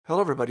Hello,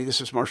 everybody. This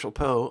is Marshall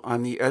Poe.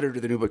 I'm the editor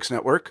of the New Books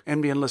Network.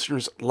 NBN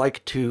listeners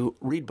like to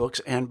read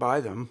books and buy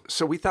them.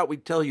 So we thought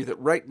we'd tell you that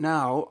right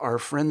now, our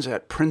friends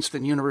at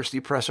Princeton University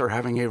Press are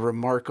having a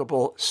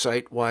remarkable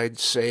site-wide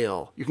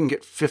sale. You can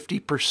get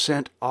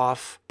 50%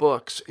 off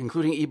books,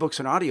 including ebooks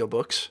and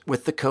audiobooks,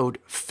 with the code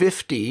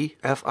 50,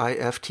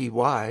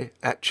 F-I-F-T-Y,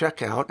 at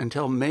checkout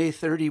until May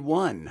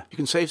 31. You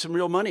can save some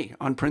real money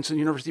on Princeton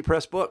University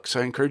Press books.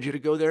 I encourage you to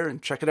go there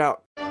and check it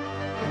out.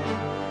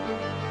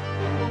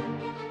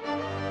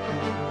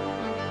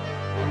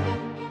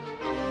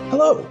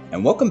 Hello,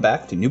 and welcome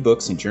back to New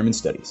Books in German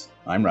Studies.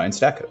 I'm Ryan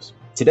Stackhouse.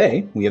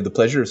 Today, we have the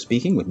pleasure of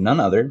speaking with none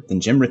other than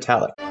Jim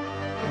Retallack.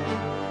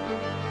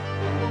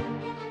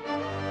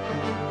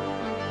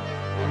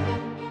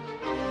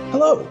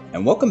 Hello,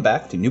 and welcome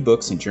back to New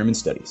Books in German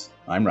Studies.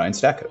 I'm Ryan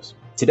Stackhouse.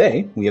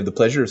 Today, we have the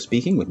pleasure of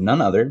speaking with none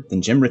other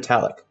than Jim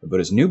Retallack about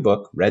his new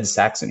book, Red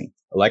Saxony,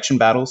 Election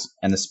Battles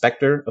and the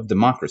Spectre of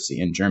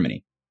Democracy in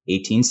Germany,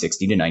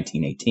 1860 to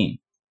 1918.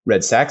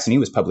 Red Saxony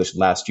was published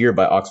last year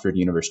by Oxford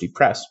University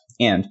Press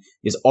and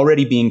is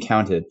already being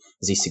counted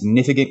as a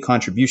significant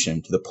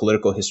contribution to the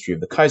political history of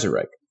the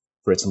Kaiserreich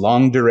for its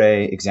longue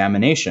durée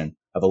examination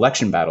of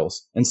election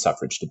battles and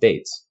suffrage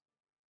debates.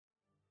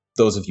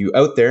 Those of you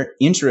out there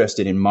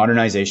interested in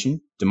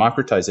modernization,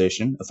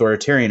 democratization,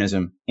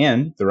 authoritarianism,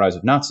 and the rise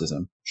of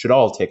Nazism should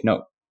all take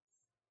note.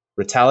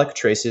 Retallack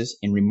traces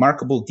in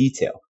remarkable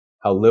detail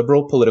how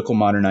liberal political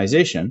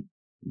modernization,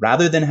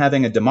 rather than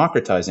having a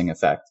democratizing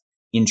effect,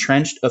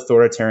 entrenched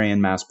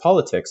authoritarian mass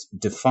politics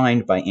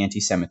defined by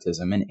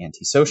anti-Semitism and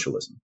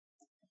anti-socialism.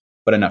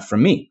 But enough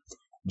from me.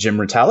 Jim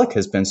Retallack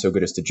has been so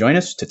good as to join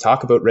us to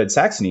talk about Red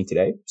Saxony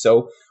today.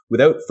 So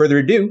without further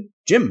ado,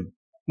 Jim,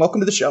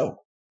 welcome to the show.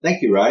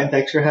 Thank you, Ryan.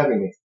 Thanks for having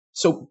me.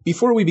 So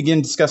before we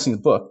begin discussing the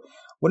book,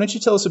 why don't you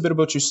tell us a bit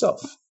about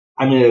yourself?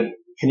 I'm a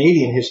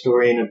Canadian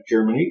historian of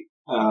Germany,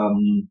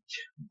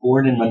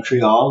 born in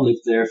Montreal,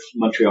 lived there,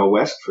 Montreal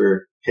West,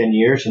 for 10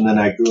 years, and then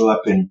I grew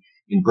up in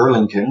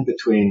Burlington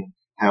between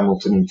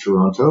Hamilton and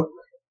Toronto.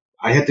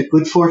 I had the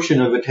good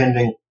fortune of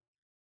attending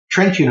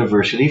Trent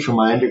University for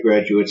my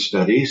undergraduate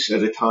studies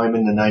at a time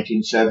in the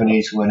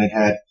 1970s when it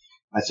had,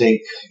 I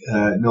think,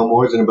 no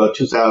more than about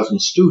 2,000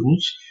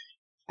 students,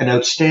 an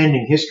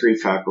outstanding history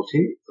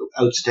faculty,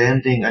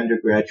 outstanding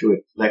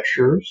undergraduate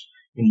lecturers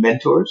and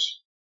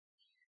mentors,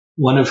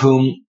 one of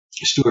whom,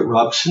 Stuart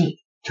Robson,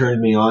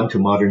 turned me on to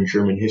modern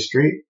German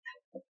history.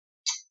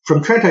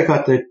 From Trent, I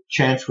got the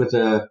chance with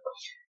a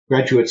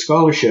graduate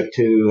scholarship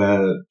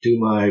to do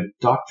my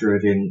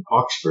doctorate in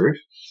Oxford,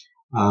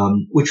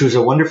 which was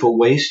a wonderful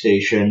way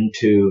station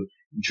to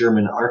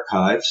German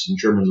archives and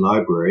German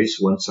libraries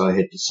once I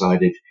had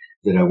decided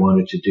that I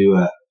wanted to do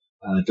a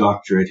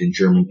doctorate in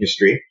German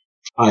history.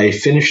 I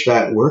finished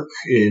that work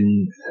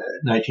in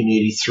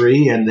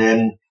 1983, and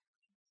then,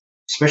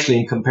 especially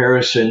in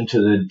comparison to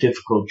the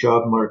difficult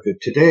job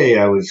market today,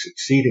 I was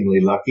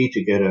exceedingly lucky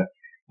to get a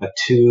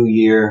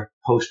 2-year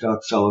postdoc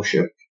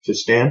fellowship to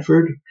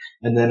Stanford,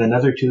 and then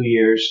another 2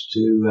 years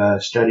to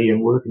study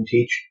and work and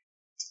teach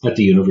at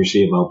the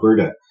University of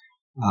Alberta.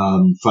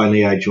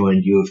 Finally, I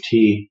joined U of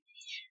T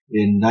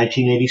in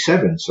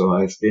 1987, so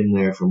I've been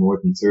there for more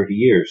than 30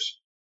 years.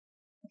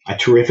 A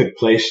terrific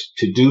place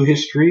to do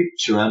history,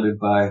 surrounded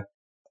by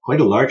quite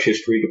a large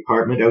history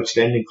department,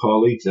 outstanding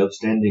colleagues,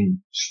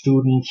 outstanding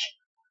students,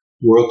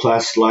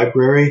 world-class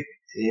library,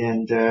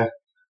 and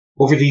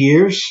over the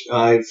years,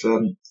 I've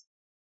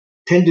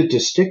tended to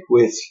stick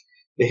with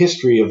the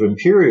history of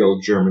Imperial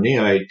Germany.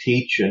 I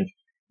teach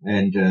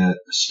and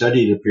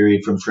study the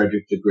period from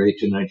Frederick the Great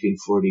to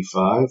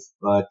 1945,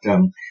 but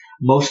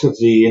most of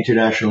the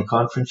international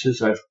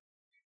conferences I've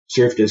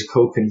served as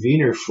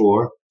co-convener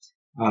for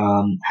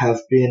have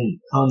been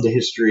on the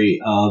history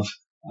of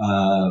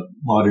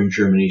modern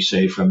Germany,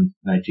 say from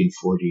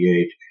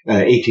 1848,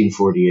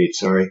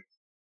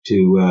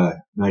 to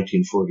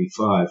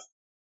 1945.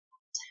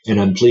 And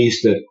I'm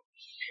pleased that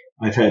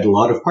I've had a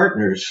lot of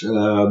partners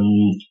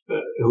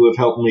who have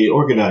helped me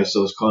organize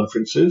those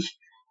conferences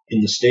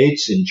in the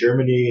States, in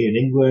Germany, in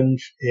England,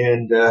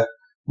 and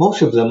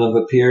most of them have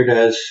appeared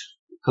as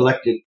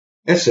collected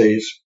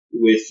essays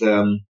with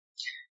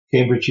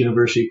Cambridge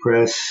University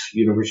Press,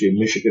 University of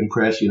Michigan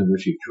Press,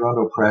 University of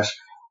Toronto Press.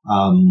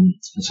 And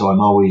so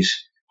I'm always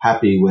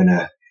happy when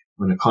a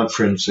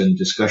conference and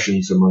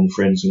discussions among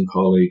friends and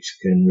colleagues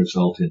can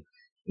result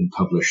in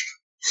published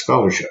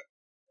scholarship.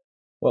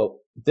 Well,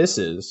 this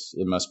is,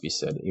 it must be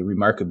said, a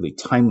remarkably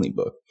timely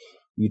book.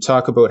 You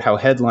talk about how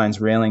headlines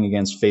railing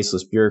against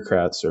faceless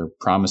bureaucrats or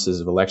promises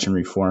of election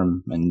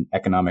reform and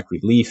economic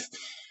relief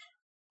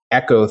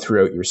echo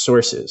throughout your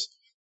sources.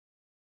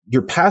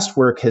 Your past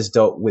work has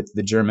dealt with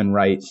the German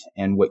right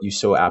and what you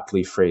so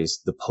aptly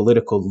phrased, the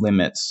political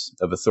limits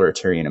of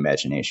authoritarian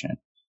imagination.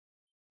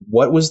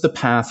 What was the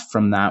path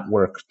from that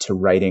work to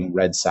writing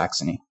Red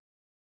Saxony?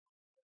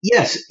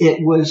 Yes, it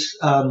was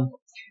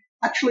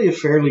actually a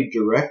fairly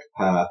direct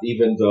path,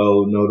 even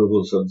though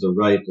Notables of the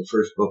Right, the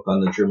first book on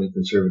the German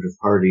Conservative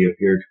Party,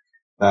 appeared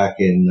back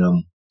in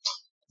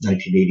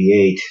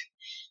 1988.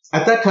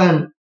 At that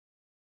time,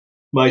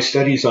 my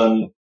studies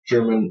on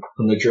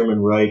on the German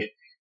right,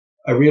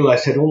 I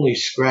realized had only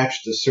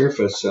scratched the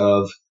surface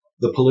of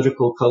the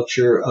political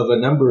culture of a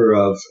number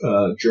of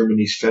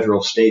Germany's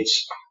federal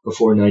states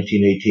before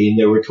 1918.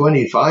 There were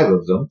 25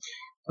 of them,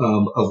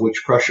 of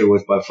which Prussia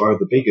was by far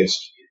the biggest.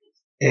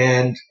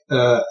 And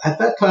at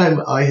that time,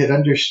 I had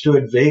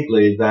understood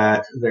vaguely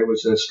that there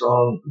was a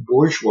strong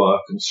bourgeois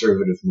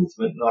conservative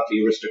movement, not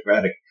the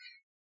aristocratic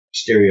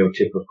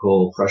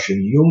stereotypical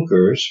Prussian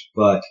Junkers,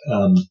 but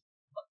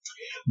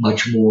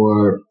much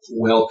more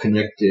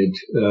well-connected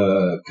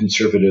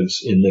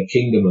conservatives in the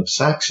Kingdom of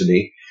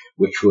Saxony,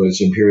 which was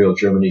Imperial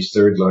Germany's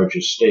third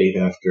largest state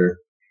after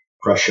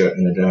Prussia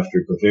and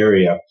after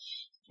Bavaria.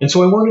 And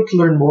so I wanted to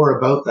learn more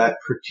about that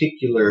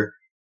particular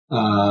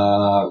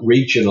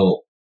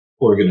regional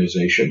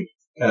organization.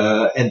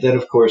 And then,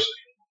 of course,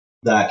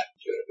 that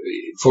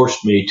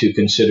forced me to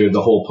consider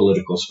the whole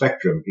political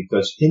spectrum,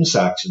 because in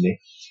Saxony,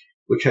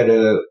 which had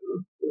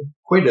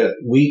quite a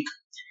weak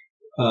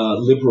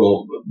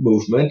liberal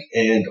movement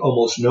and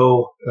almost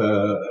no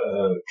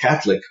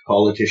Catholic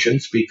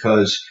politicians,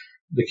 because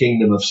the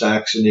Kingdom of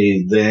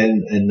Saxony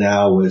then and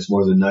now was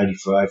more than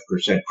 95%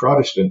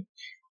 Protestant,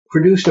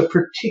 produced a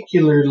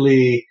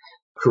particularly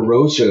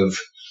corrosive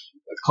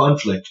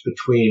conflict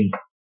between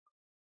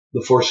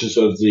the forces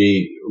of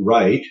the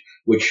right,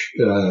 which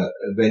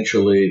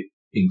eventually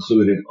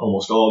included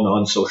almost all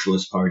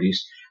non-socialist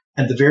parties,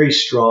 and the very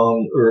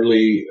strong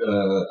early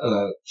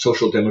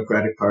Social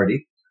Democratic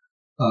Party,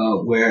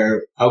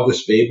 where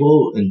August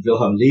Bebel and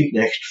Wilhelm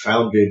Liebknecht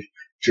founded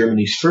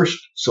Germany's first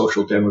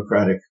social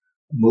democratic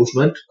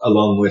movement,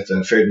 along with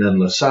Ferdinand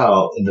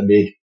Lassalle in the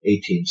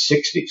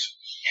mid-1860s.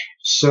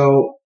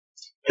 So,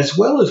 as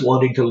well as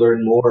wanting to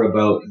learn more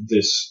about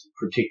this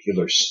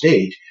particular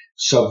state,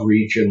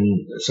 sub-regional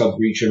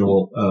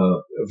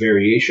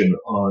variation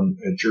on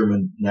a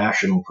German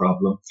national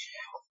problem,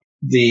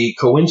 the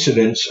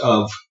coincidence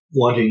of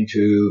wanting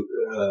to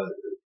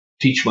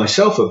teach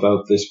myself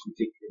about this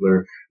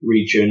particular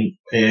region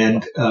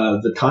and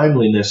the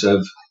timeliness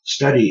of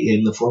study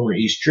in the former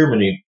East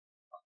Germany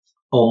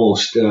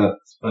almost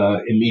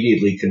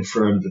immediately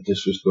confirmed that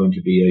this was going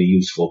to be a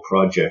useful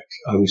project.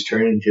 I was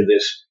turning to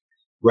this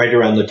right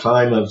around the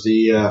time of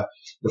the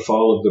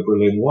fall of the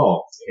Berlin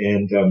Wall,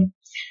 and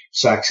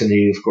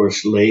Saxony, of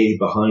course, lay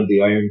behind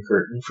the Iron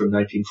Curtain from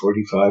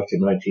 1945 to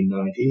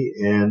 1990,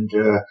 and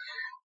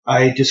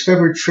I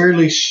discovered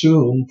fairly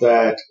soon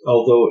that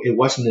although it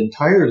wasn't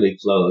entirely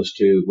closed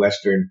to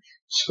Western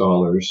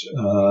scholars,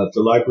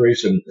 the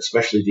libraries and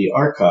especially the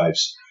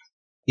archives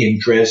in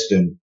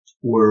Dresden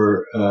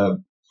were a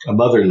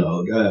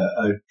motherlode,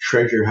 a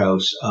treasure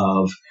house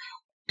of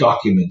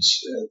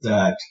documents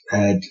that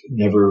had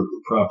never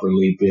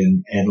properly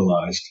been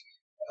analyzed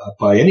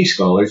by any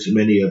scholars,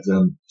 many of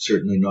them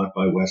certainly not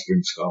by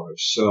Western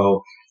scholars.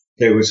 So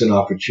there was an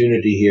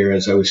opportunity here,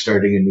 as I was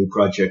starting a new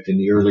project in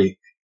the early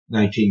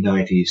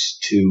 1990s,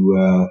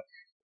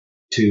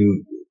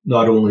 to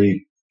not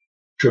only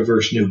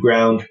traverse new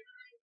ground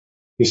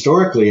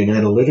historically and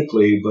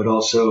analytically, but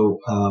also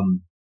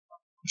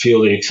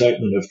feel the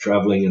excitement of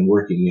traveling and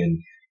working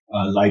in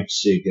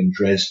Leipzig and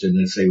Dresden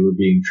as they were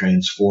being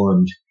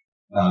transformed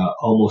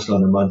almost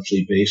on a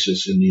monthly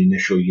basis in the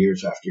initial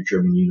years after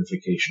German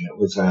unification. It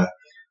was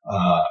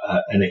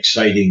an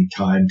exciting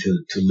time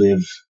to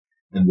live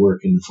and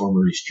work in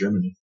former East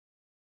Germany.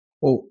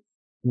 Well,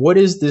 what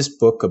is this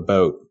book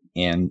about,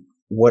 and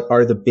what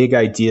are the big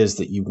ideas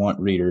that you want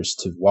readers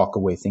to walk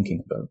away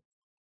thinking about?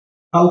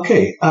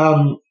 Okay.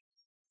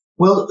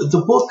 Well,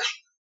 the book,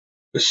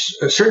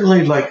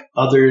 certainly like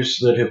others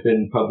that have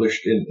been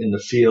published in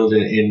the field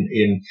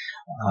in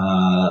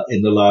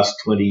the last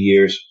 20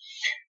 years,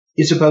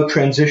 is about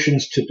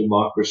transitions to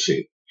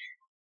democracy.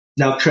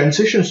 Now,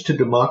 transitions to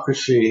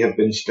democracy have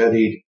been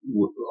studied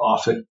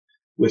often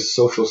with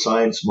social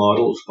science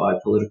models by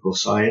political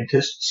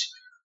scientists.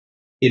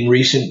 In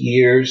recent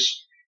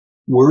years,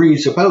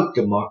 worries about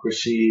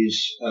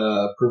democracy's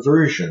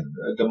perversion,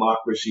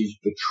 democracy's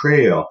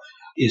betrayal,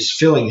 is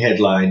filling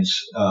headlines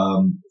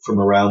from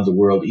around the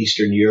world,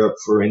 Eastern Europe,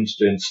 for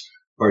instance,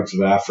 parts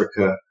of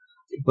Africa.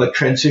 But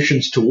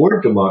transitions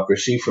toward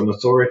democracy, from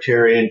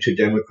authoritarian to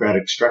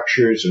democratic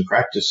structures and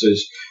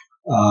practices,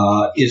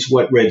 is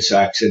what Red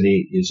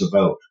Saxony is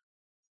about.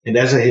 And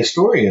as a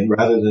historian,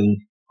 rather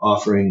than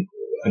offering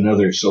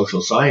another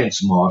social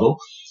science model,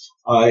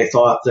 I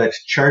thought that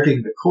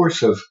charting the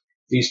course of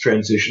these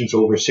transitions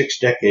over 6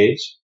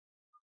 decades,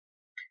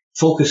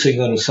 focusing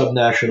on a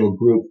subnational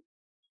group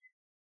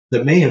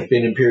that may have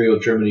been Imperial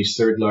Germany's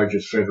third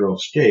largest federal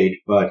state,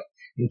 but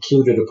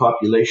included a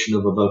population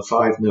of about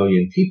 5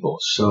 million people.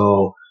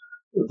 So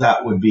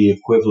that would be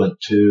equivalent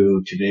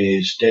to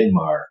today's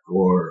Denmark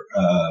or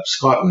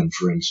Scotland,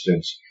 for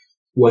instance,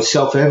 was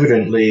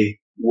self-evidently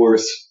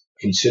worth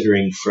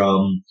considering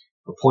from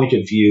a point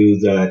of view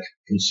that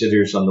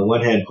considers, on the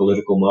one hand,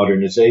 political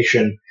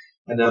modernization,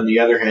 and on the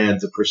other hand,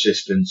 the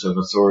persistence of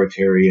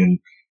authoritarian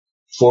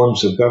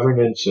forms of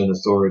governance and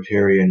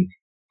authoritarian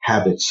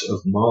habits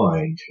of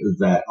mind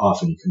that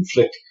often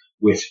conflict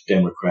with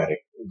democratic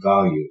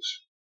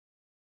values.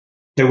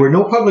 There were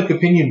no public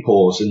opinion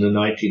polls in the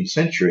 19th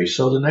century,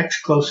 so the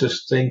next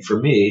closest thing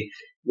for me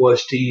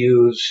was to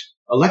use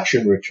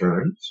election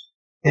returns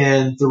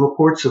and the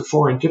reports of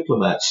foreign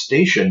diplomats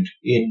stationed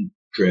in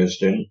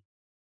Dresden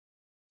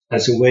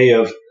as a way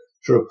of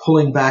sort of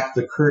pulling back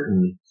the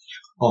curtain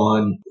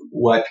on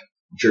what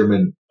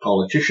German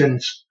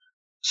politicians,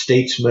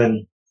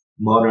 statesmen,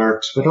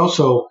 monarchs, but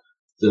also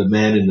the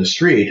man in the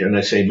street, and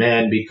I say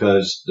man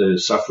because the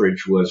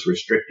suffrage was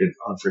restricted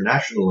for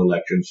national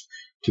elections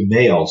to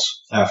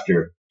males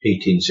after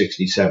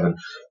 1867,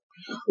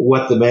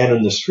 what the man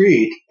in the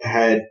street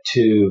had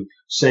to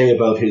say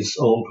about his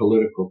own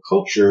political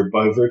culture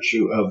by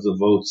virtue of the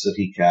votes that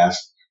he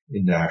cast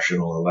in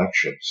national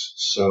elections.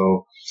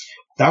 So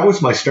that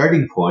was my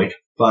starting point,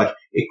 but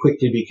it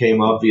quickly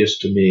became obvious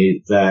to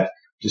me that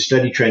to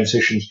study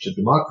transitions to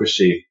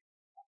democracy,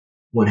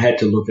 one had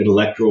to look at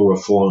electoral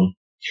reform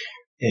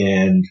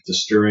and the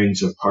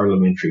stirrings of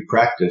parliamentary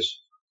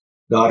practice,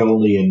 not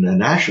only in a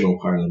national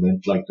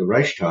parliament like the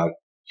Reichstag,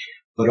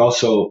 but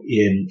also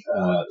in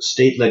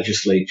state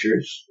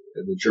legislatures.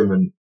 The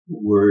German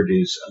word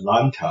is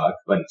Landtag,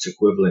 but it's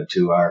equivalent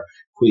to our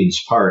Queen's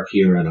Park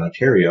here in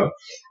Ontario,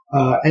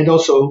 and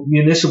also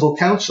municipal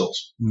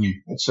councils.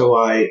 And so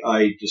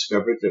I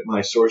discovered that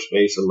my source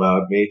base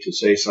allowed me to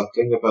say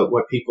something about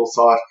what people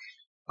thought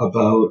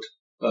about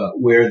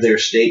where their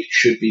state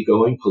should be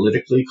going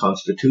politically,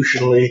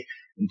 constitutionally,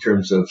 in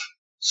terms of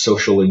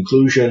social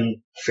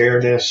inclusion,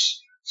 fairness,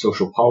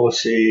 social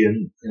policy,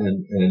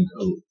 and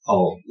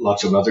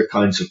lots of other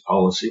kinds of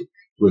policy,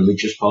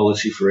 religious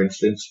policy, for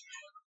instance,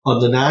 on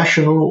the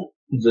national,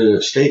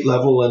 the state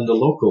level, and the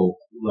local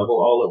level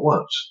all at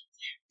once.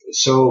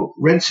 So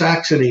Red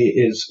Saxony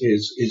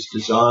is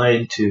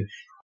designed to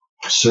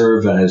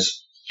serve as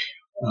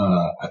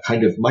a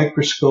kind of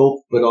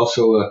microscope, but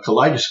also a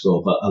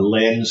kaleidoscope, a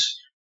lens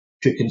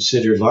to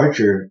consider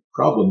larger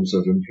problems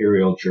of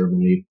Imperial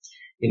Germany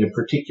in a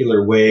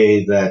particular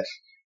way that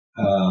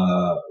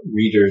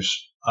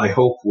readers, I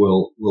hope,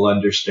 will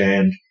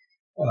understand,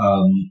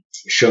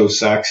 shows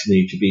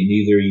Saxony to be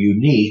neither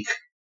unique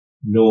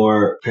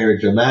nor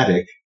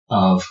paradigmatic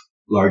of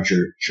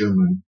larger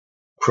German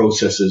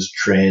processes,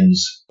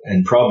 trends,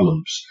 and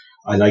problems.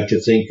 I like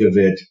to think of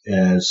it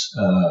as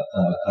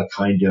a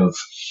kind of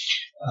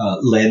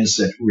lens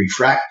that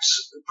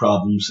refracts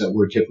problems that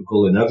were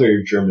typical in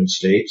other German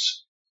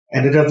states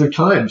and at other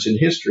times in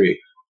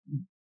history,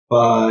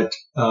 but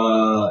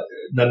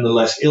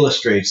nonetheless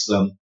illustrates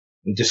them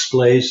and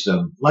displays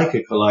them like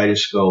a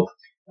kaleidoscope,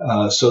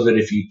 so that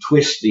if you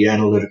twist the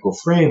analytical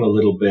frame a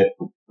little bit,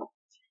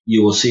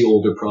 you will see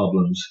older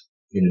problems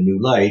in a new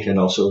light and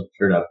also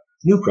turn up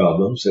new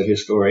problems that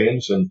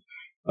historians and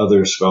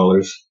other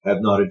scholars have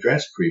not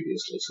addressed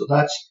previously. So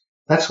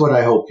that's what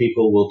I hope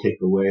people will take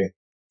away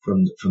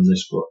from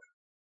this book.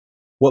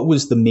 What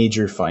was the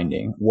major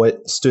finding?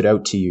 What stood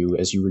out to you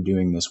as you were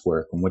doing this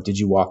work, and what did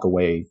you walk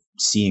away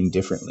seeing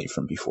differently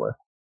from before?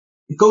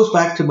 It goes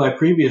back to my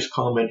previous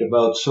comment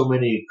about so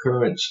many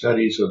current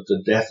studies of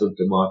the death of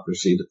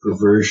democracy, the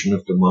perversion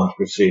of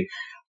democracy.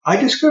 I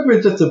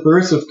discovered that the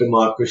birth of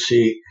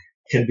democracy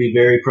can be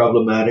very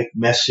problematic,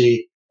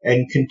 messy,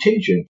 and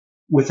contingent.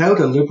 Without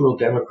a liberal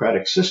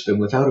democratic system,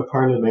 without a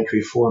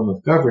parliamentary form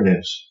of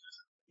governance,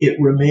 it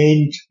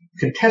remained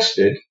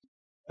contested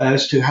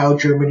as to how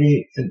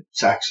Germany, and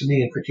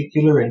Saxony in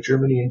particular, and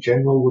Germany in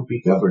general, would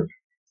be governed.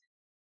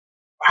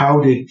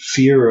 How did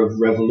fear of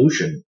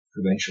revolution,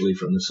 eventually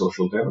from the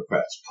Social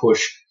Democrats,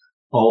 push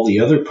all the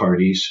other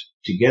parties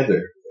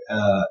together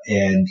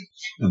and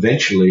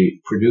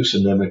eventually produce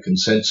in them a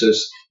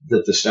consensus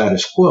that the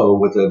status quo,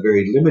 with a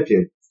very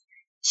limited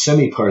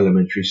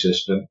semi-parliamentary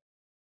system,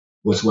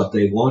 was what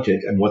they wanted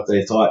and what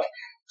they thought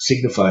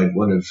signified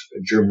one of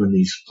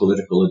Germany's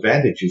political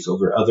advantages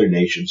over other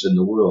nations in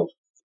the world.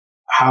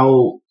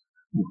 How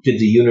did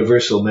the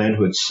universal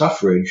manhood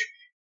suffrage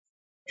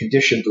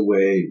condition the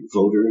way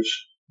voters,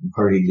 and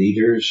party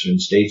leaders, and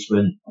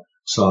statesmen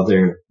saw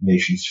their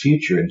nation's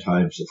future in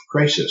times of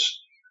crisis?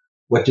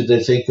 What did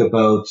they think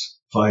about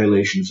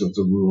violations of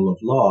the rule of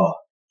law?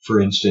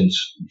 For instance,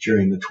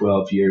 during the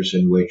 12 years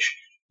in which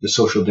the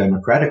Social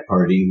Democratic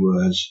Party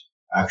was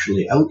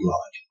actually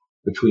outlawed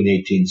between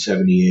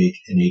 1878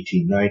 and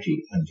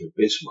 1890 under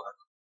Bismarck.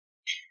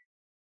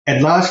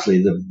 And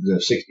lastly, the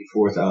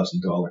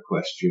 $64,000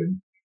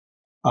 question.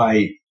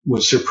 I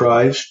was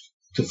surprised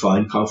to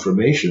find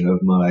confirmation of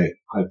my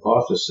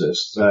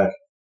hypothesis that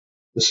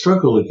the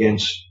struggle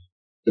against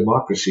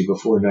democracy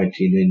before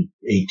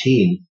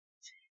 1918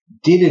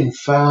 did in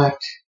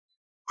fact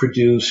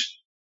produce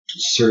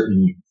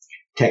certain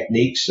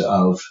techniques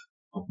of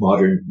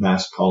modern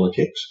mass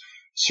politics,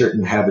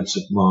 certain habits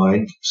of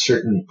mind,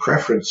 certain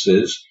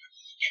preferences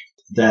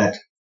that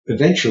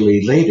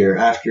eventually later,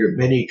 after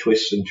many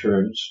twists and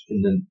turns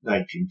in the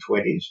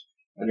 1920s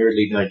and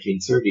early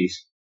 1930s,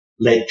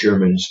 led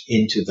Germans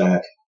into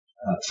that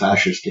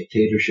fascist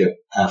dictatorship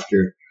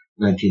after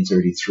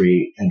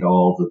 1933 and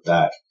all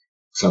that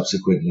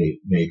subsequently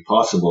made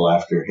possible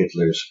after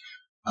Hitler's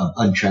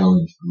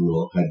unchallenged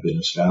rule had been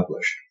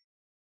established.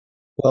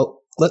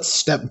 Well, let's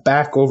step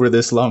back over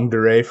this longue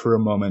durée for a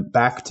moment,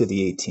 back to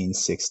the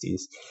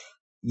 1860s.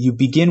 You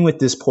begin with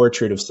this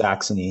portrait of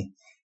Saxony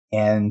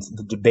and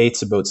the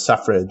debates about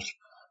suffrage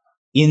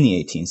in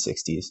the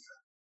 1860s.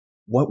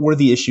 What were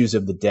the issues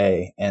of the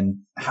day, and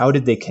how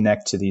did they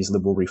connect to these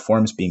liberal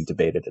reforms being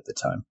debated at the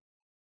time?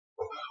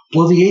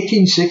 Well, the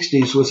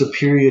 1860s was a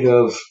period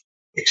of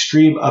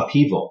extreme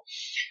upheaval.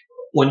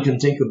 One can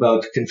think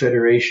about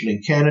Confederation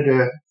in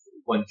Canada.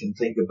 One can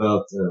think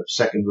about the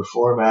Second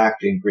Reform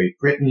Act in Great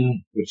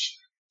Britain, which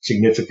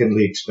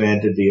significantly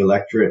expanded the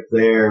electorate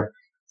there.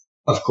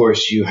 Of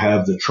course, you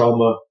have the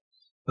trauma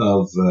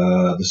of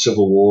the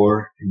Civil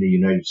War in the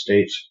United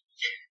States.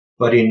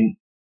 But in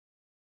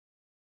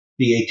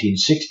the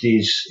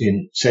 1860s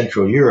in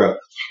Central Europe,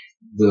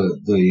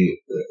 the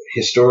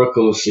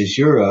historical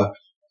caesura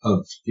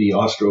of the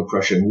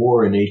Austro-Prussian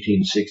War in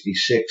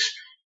 1866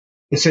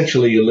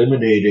 essentially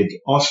eliminated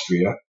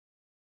Austria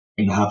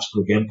and the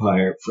Habsburg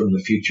Empire from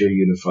the future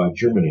unified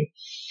Germany.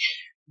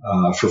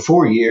 For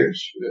 4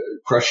 years,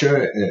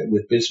 Prussia,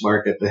 with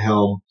Bismarck at the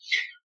helm,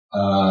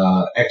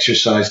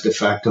 exercised de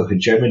facto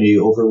hegemony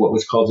over what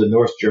was called the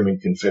North German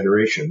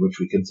Confederation, which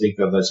we can think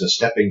of as a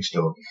stepping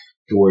stone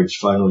towards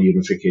final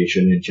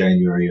unification in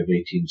January of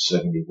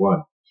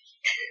 1871.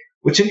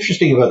 What's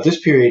interesting about this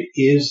period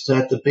is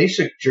that the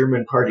basic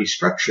German party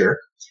structure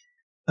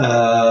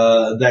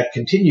that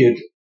continued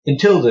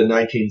until the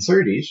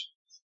 1930s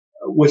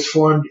was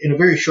formed in a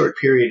very short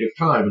period of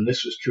time, and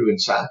this was true in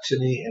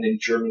Saxony and in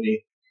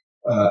Germany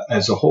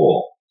as a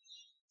whole.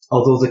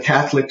 Although the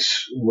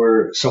Catholics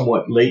were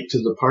somewhat late to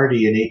the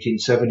party in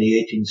 1870,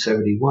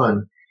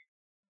 1871,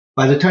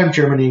 by the time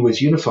Germany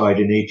was unified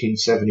in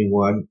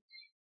 1871,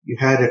 you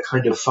had a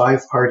kind of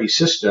five-party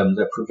system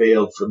that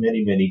prevailed for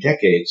many, many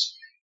decades.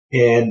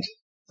 And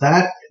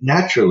that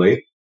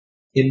naturally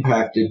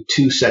impacted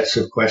two sets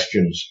of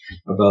questions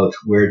about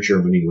where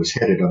Germany was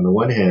headed. On the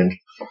one hand,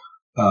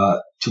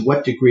 to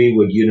what degree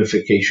would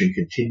unification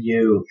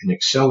continue and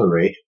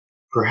accelerate,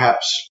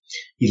 perhaps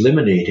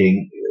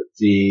eliminating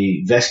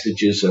the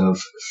vestiges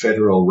of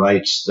federal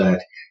rights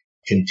that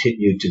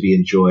continued to be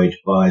enjoyed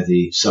by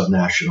the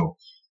subnational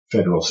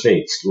federal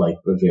states like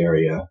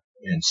Bavaria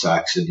and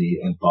Saxony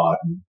and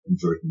Baden and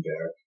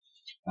Württemberg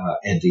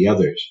and the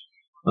others.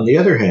 On the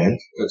other hand,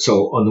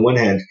 on the one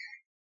hand,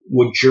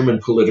 would German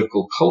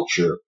political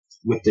culture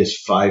with this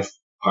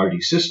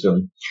five-party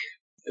system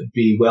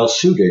be well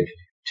suited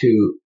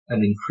to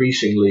an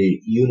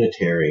increasingly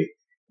unitary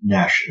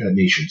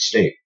nation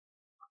state?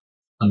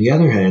 On the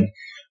other hand,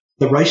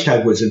 the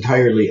Reichstag was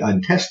entirely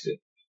untested.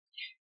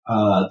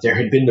 There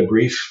had been the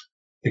brief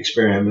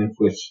experiment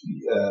with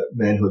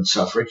manhood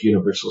suffrage,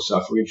 universal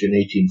suffrage in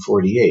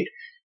 1848,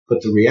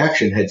 but the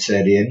reaction had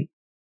set in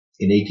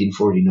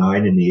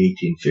 1849 and the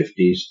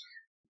 1850s,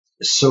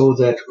 so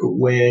that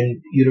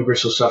when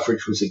universal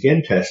suffrage was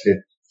again tested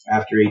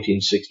after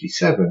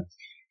 1867,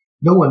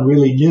 no one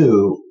really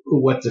knew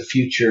what the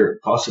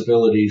future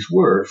possibilities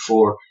were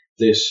for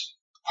this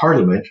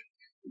parliament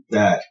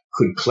that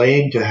could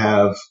claim to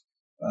have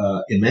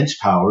immense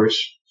powers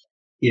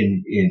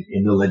in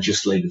the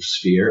legislative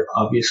sphere,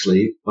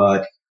 obviously,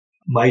 but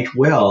might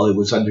well, it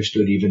was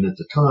understood even at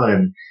the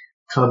time,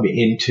 come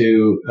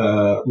into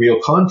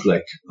real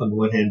conflict, on the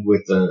one hand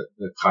with the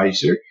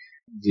Kaiser,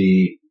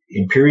 the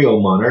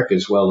imperial monarch,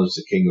 as well as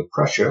the King of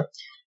Prussia,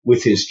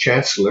 with his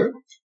chancellor,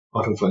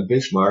 Otto von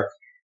Bismarck,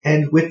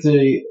 and with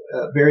the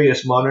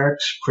various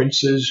monarchs,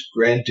 princes,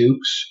 grand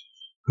dukes,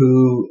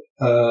 who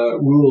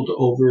ruled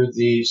over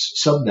these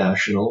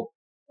subnational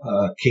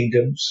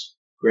kingdoms,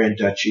 grand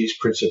duchies,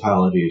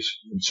 principalities,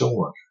 and so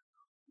on.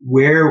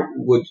 Where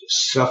would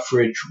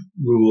suffrage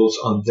rules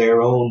on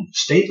their own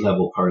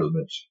state-level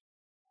parliaments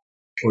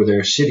or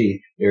their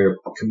city, their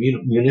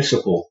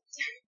municipal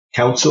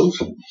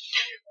councils,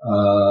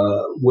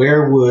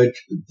 where would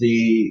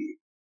the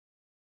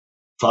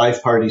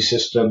five-party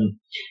system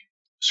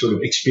sort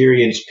of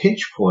experience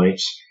pinch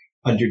points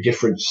under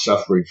different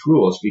suffrage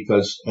rules?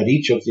 Because at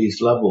each of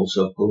these levels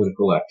of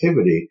political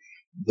activity,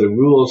 the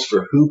rules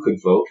for who could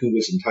vote, who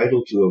was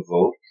entitled to a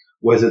vote,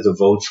 whether the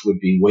votes would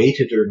be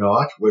weighted or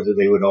not, whether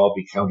they would all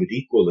be counted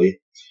equally,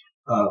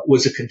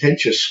 was a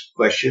contentious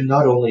question,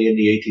 not only in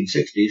the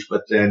 1860s,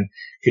 but then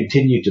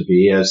continued to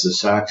be, as the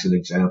Saxon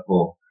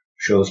example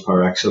shows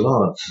par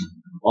excellence,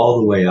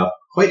 all the way up,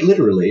 quite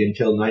literally,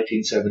 until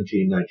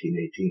 1917,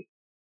 1918.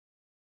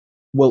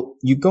 Well,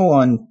 you go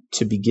on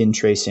to begin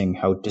tracing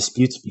how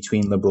disputes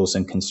between liberals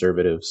and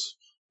conservatives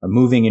are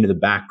moving into the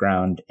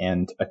background,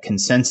 and a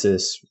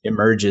consensus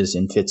emerges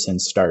in fits and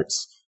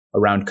starts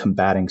around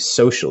combating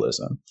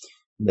socialism,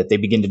 that they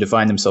begin to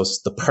define themselves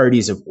as the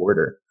parties of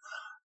order.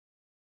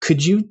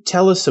 Could you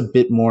tell us a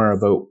bit more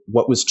about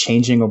what was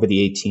changing over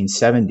the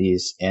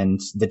 1870s and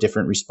the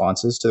different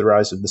responses to the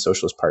rise of the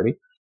Socialist Party?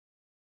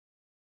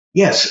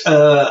 Yes.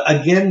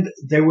 Again,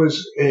 there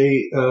was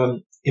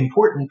a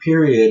important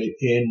period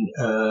in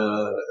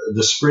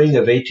the spring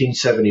of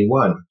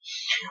 1871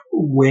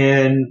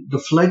 when the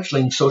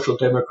fledgling social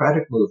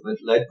democratic movement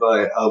led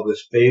by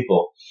August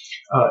Bebel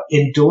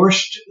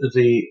endorsed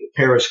the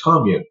Paris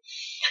Commune,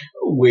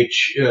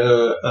 which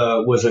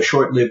was a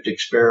short-lived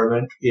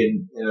experiment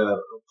in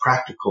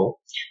practical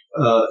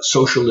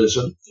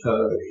socialism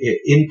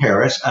in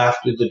Paris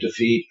after the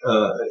defeat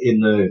in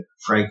the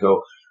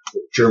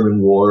Franco-German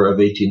War of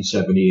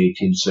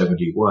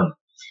 1870-1871.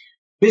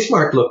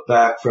 Bismarck looked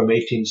back from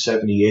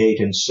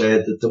 1878 and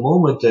said that the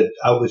moment that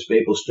August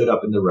Bebel stood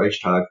up in the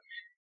Reichstag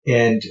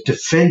and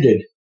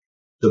defended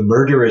the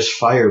murderous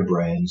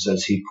firebrands,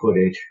 as he put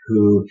it,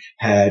 who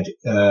had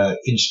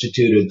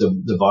instituted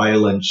the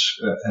violence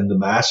and the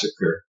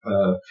massacre.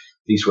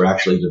 These were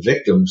actually the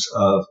victims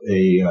of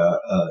a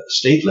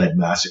state-led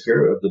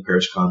massacre of the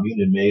Paris Commune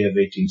in May of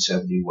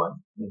 1871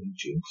 in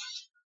June.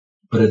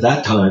 But at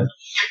that time,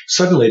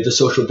 suddenly the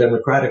social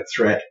democratic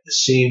threat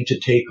seemed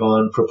to take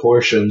on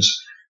proportions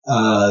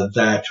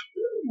that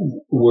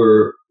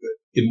were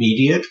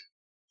immediate,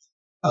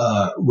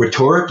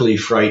 rhetorically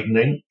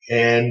frightening,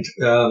 and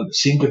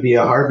seemed to be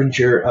a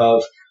harbinger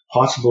of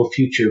possible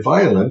future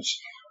violence.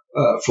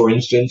 For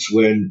instance,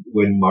 when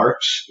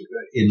Marx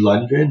in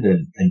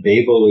London and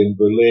Bebel in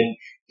Berlin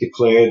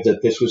declared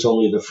that this was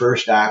only the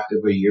first act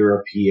of a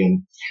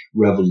European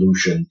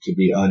revolution to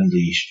be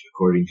unleashed,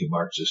 according to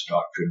Marxist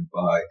doctrine,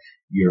 by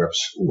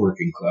Europe's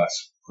working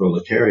class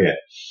proletariat.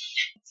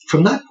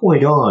 From that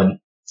point on,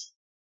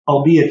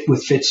 albeit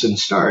with fits and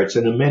starts,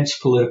 an immense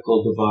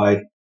political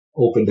divide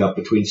opened up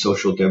between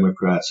social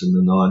democrats and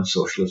the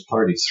non-socialist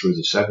parties through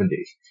the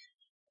 70s.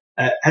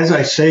 As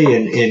I say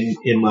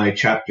in my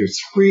chapter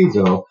 3,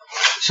 though,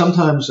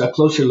 sometimes a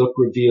closer look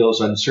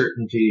reveals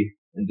uncertainty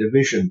and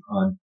division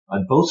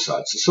on both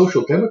sides. The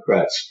social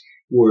democrats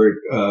were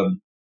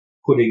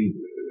putting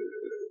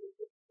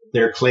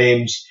their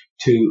claims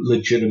to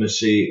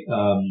legitimacy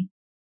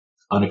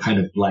on a kind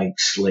of blank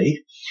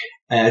slate,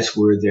 as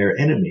were their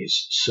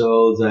enemies,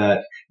 so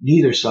that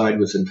neither side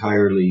was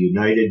entirely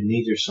united,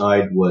 neither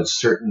side was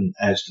certain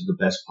as to the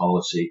best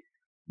policy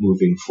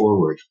moving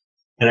forward.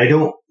 And I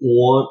don't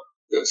want,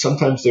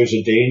 sometimes there's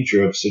a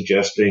danger of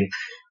suggesting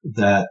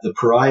that the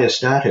pariah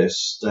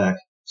status that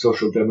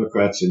social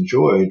democrats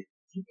enjoyed,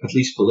 at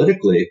least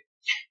politically,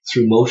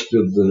 through most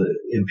of the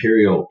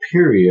imperial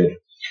period,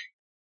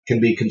 can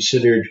be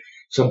considered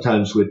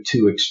sometimes with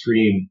too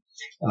extreme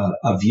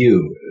a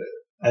view.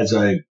 As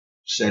I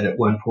said at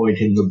one point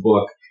in the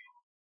book,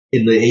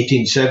 in the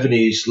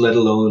 1870s, let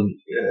alone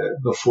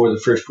before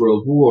the First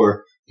World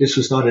War, this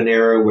was not an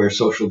era where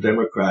social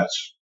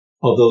democrats,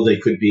 although they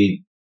could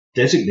be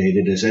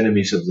designated as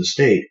enemies of the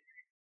state,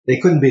 they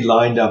couldn't be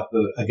lined up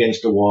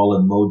against a wall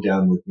and mowed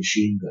down with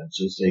machine guns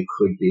as they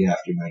could be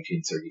after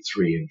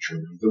 1933 in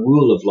Germany. The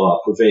rule of law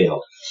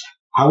prevailed.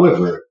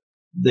 However,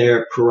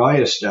 their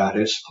pariah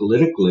status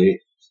politically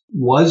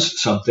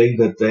was something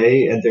that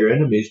they and their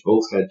enemies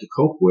both had to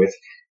cope with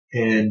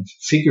and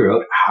figure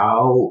out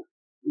how,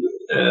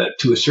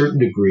 to a certain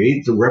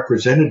degree, the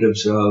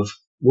representatives of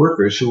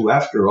workers, who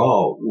after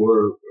all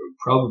were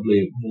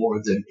probably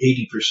more than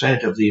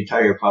 80% of the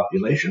entire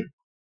population,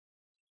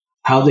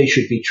 how they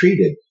should be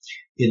treated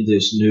in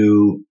this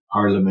new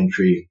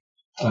parliamentary,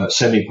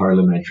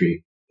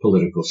 semi-parliamentary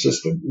political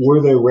system.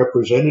 Were their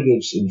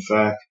representatives, in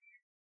fact,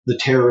 the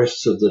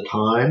terrorists of the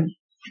time,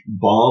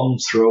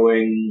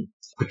 bomb-throwing,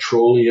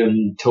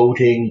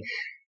 petroleum-toting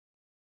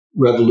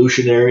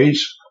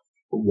revolutionaries,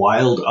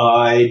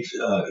 wild-eyed,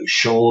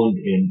 shown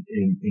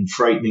in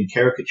frightening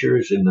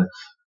caricatures in the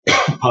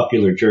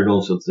popular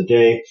journals of the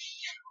day?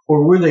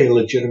 Or were they a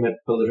legitimate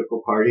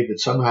political party that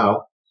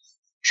somehow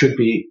should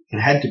be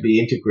and had to be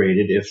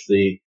integrated if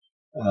the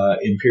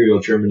Imperial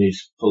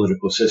Germany's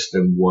political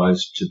system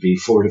was to be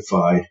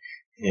fortified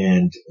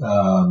and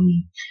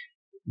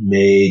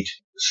made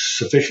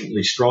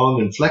sufficiently strong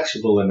and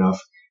flexible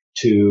enough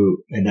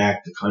to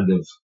enact the kind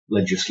of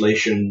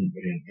legislation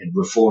and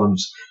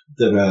reforms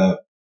that a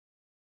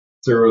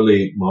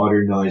thoroughly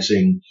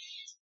modernizing,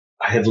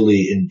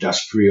 heavily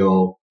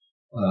industrial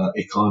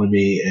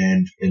economy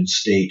and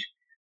state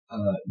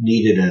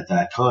needed at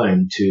that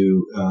time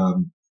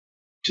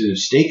to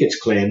stake its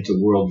claim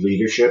to world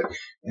leadership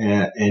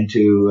and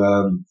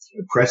to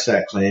press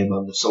that claim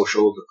on the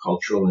social, the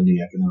cultural, and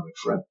the economic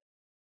front.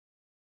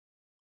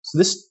 So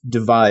this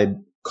divide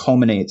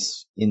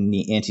culminates in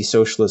the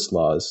anti-socialist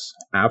laws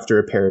after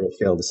a period of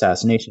failed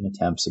assassination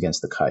attempts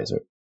against the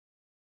Kaiser.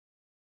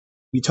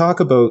 You talk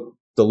about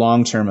the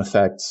long-term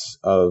effects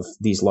of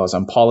these laws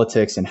on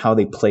politics and how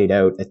they played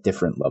out at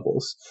different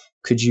levels.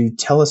 Could you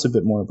tell us a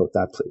bit more about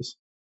that, please?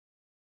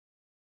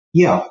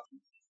 Yeah.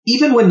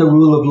 Even when the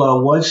rule of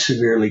law was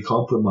severely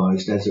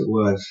compromised, as it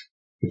was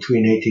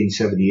between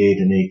 1878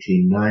 and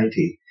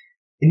 1890,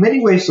 in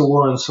many ways the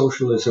war on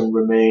socialism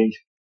remained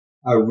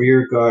a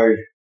rearguard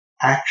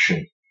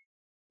action.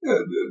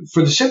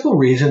 For the simple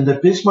reason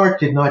that Bismarck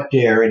did not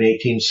dare in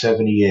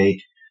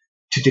 1878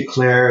 to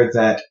declare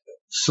that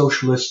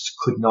socialists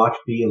could not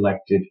be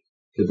elected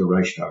to the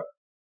Reichstag.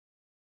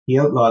 He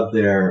outlawed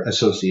their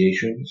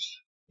associations,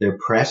 their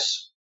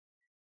press,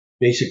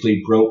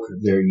 basically broke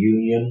their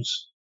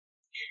unions,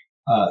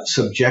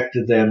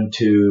 subjected them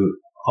to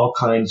all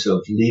kinds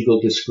of legal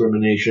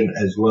discrimination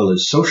as well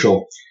as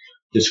social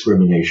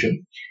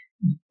discrimination.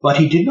 But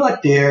he did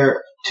not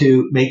dare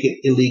to make it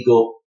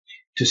illegal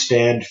to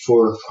stand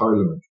for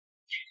parliament.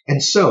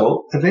 And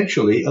so,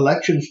 eventually,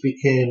 elections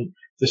became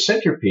the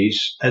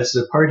centerpiece as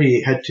the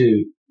party had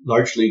to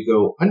largely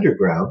go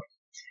underground.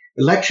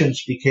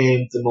 Elections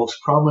became the most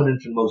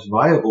prominent and most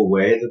viable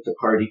way that the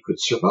party could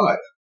survive.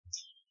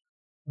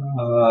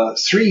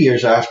 3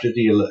 years after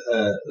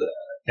the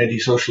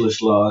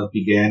anti-socialist law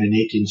began in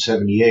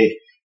 1878,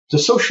 the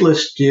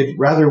socialists did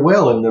rather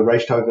well in the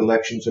Reichstag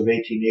elections of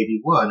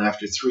 1881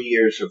 after 3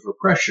 years of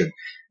repression.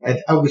 And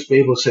August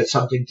Bebel said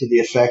something to the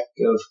effect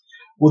of,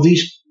 well,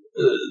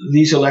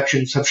 these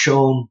elections have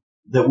shown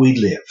that we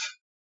live.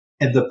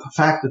 And the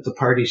fact that the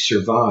party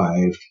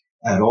survived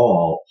at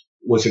all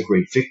was a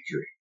great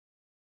victory.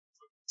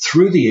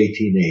 Through the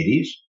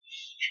 1880s,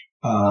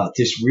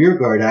 this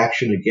rearguard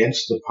action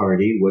against the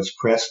party was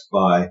pressed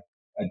by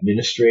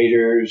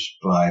administrators,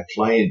 by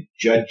pliant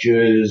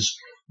judges,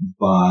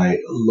 by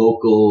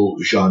local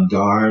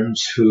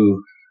gendarmes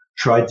who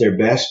tried their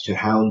best to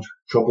hound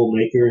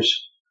troublemakers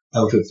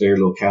out of their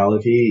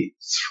locality,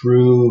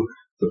 threw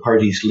the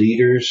party's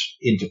leaders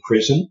into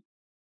prison.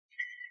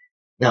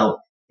 Now,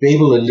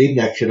 Bebel and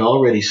Liebknecht had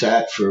already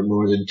sat for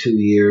more than 2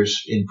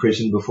 years in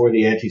prison before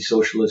the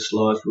anti-socialist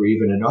laws were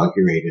even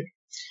inaugurated.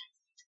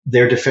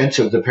 Their defense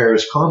of the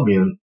Paris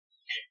Commune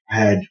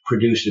had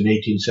produced in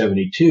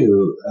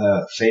 1872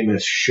 a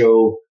famous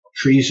show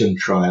treason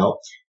trial,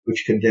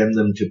 which condemned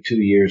them to 2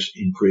 years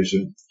in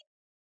prison.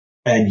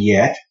 And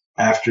yet,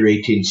 after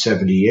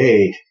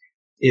 1878,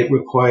 it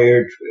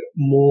required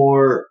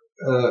more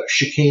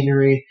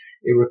chicanery.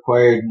 It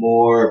required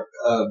more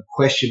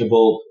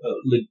questionable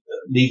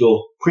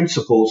legal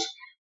principles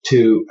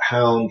to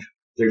hound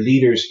their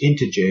leaders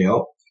into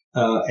jail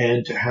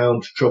and to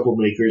hound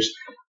troublemakers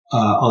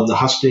on the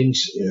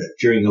hustings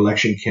during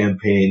election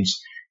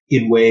campaigns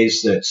in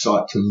ways that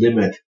sought to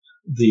limit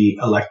the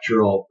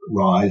electoral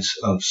rise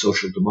of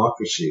social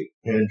democracy.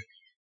 And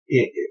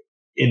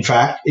in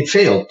fact, it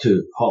failed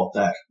to halt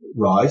that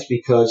rise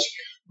because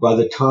by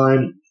the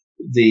time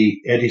the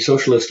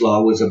anti-socialist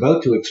law was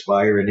about to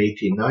expire in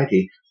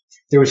 1890,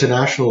 there was a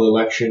national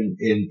election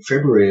in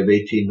February of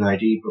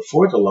 1890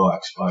 before the law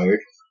expired,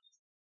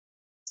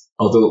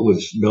 although it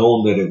was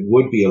known that it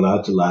would be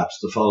allowed to lapse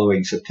the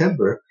following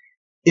September.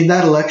 In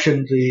that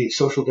election, the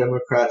Social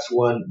Democrats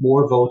won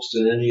more votes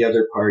than any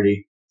other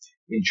party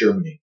in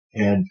Germany.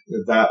 And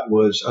that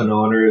was an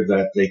honor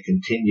that they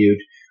continued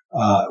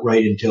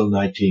right until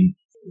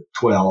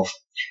 1912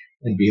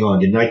 and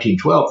beyond. In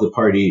 1912, the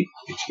party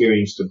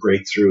experienced the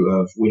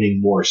breakthrough of winning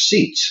more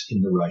seats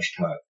in the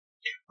Reichstag.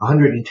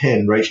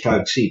 110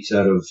 Reichstag seats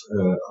out of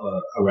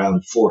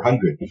around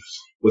 400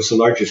 was the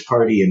largest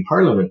party in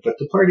parliament, but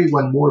the party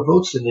won more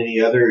votes than any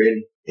other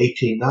in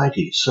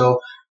 1890. So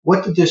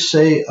what did this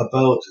say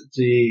about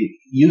the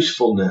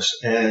usefulness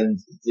and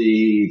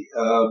the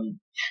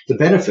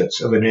benefits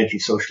of an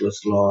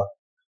anti-socialist law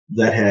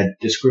that had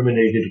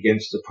discriminated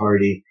against the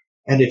party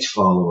and its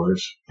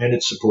followers and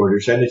its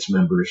supporters and its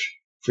members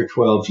for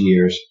 12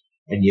 years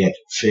and yet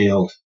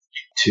failed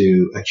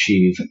to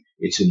achieve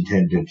its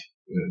intended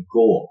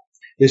goal?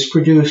 This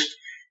produced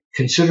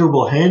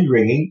considerable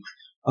hand-wringing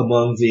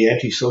among the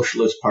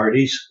anti-socialist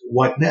parties.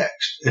 What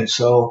next? And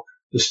so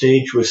the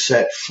stage was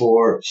set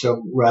for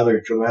some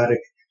rather dramatic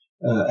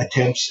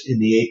attempts in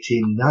the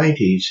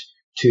 1890s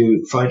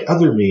to find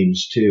other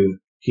means to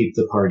keep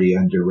the party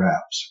under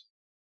wraps.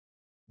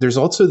 There's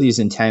also these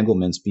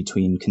entanglements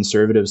between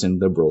conservatives and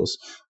liberals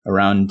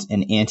around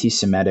an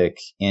anti-Semitic,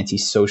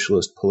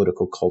 anti-socialist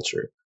political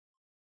culture.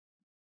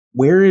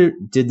 Where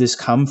did this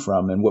come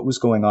from, and what was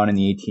going on in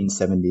the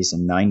 1870s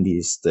and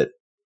 90s that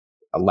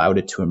allowed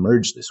it to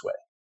emerge this way?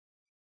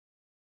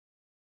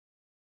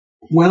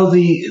 Well,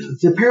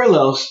 the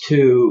parallels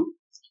to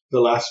the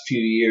last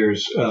few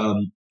years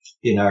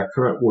in our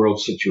current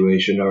world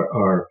situation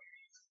are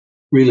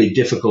really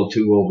difficult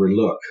to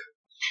overlook.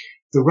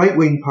 The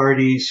right-wing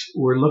parties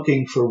were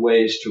looking for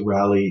ways to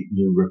rally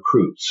new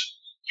recruits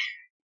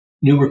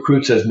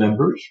as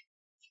members,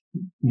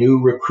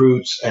 new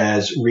recruits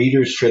as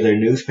readers for their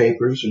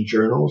newspapers and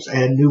journals,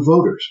 and new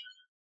voters.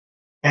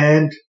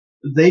 And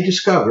they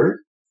discovered,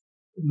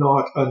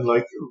 not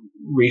unlike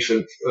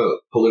recent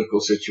political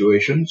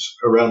situations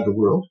around the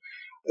world,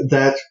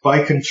 that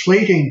by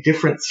conflating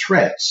different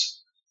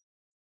threats,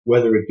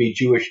 whether it be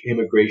Jewish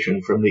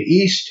immigration from the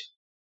East,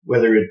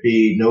 whether it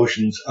be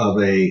notions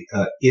of a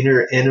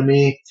inner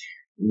enemy,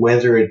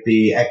 whether it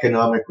be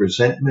economic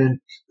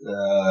resentment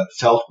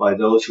felt by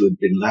those who had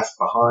been left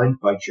behind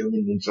by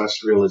German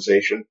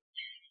industrialization,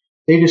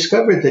 they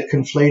discovered that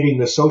conflating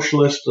the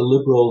socialist, the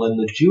liberal, and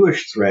the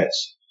Jewish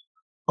threats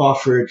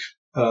offered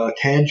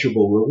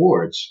tangible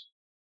rewards.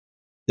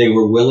 They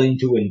were willing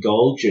to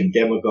indulge in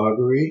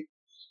demagoguery,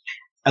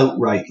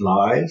 outright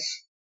lies.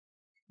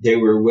 They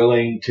were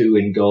willing to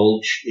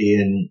indulge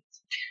in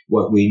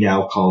what we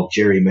now call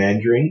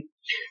gerrymandering,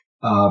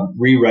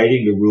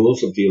 rewriting the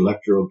rules of the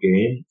electoral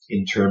game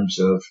in terms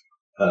of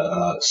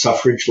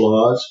suffrage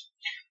laws,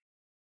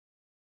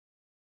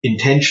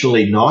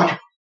 intentionally not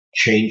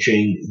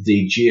changing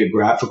the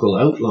geographical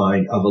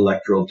outline of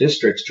electoral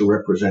districts to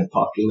represent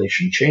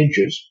population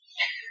changes,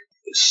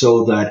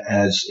 so that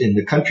as in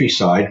the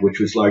countryside,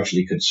 which was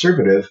largely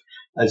conservative,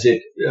 as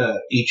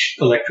each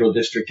electoral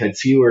district had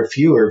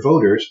fewer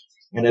voters,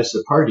 and as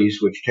the parties,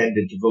 which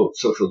tended to vote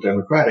Social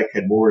Democratic,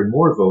 had more and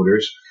more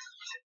voters,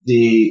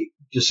 the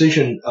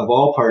decision of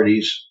all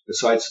parties,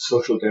 besides the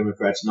Social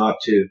Democrats, not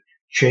to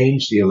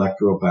change the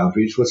electoral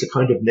boundaries was a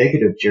kind of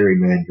negative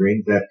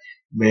gerrymandering that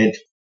meant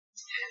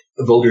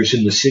voters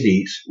in the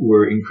cities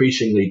were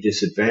increasingly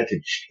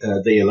disadvantaged.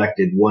 They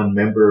elected one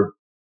member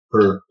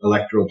per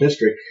electoral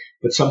district,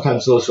 but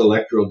sometimes those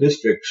electoral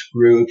districts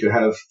grew to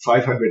have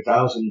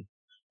 500,000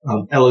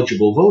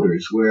 eligible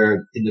voters,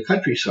 where in the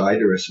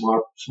countryside or a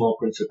small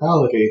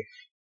principality,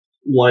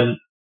 one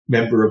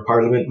member of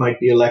parliament might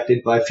be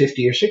elected by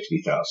 50 or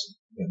 60,000.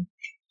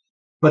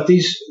 But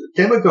these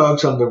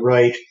demagogues on the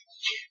right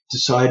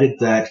decided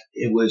that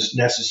it was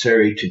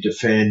necessary to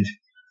defend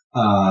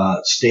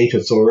state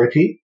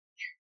authority.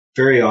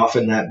 Very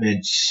often that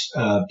meant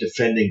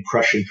defending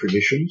Prussian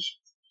traditions.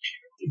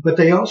 But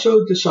they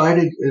also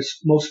decided, as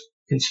most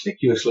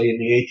conspicuously in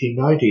the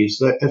 1890s,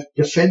 that a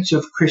defense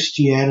of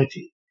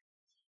Christianity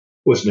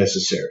was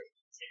necessary.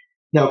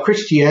 Now,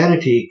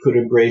 Christianity could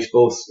embrace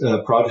both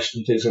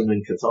Protestantism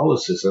and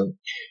Catholicism,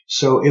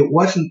 so it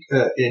wasn't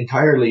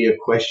entirely a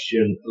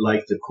question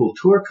like the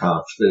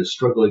Kulturkampf, the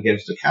struggle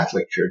against the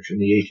Catholic Church in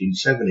the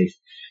 1870s.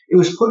 It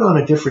was put on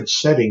a different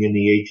setting in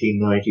the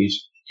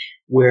 1890s,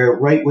 where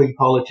right-wing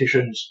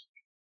politicians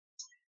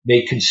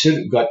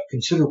got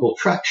considerable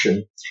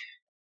traction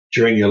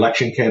during the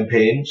election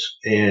campaigns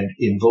and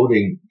in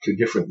voting to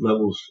different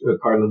levels of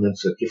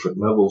parliaments at different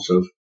levels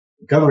of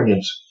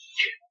governance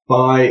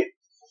by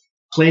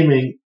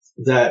claiming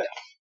that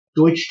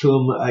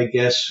Deutschtum, I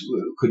guess,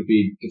 could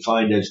be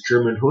defined as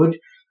Germanhood,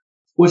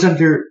 was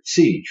under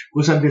siege,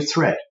 was under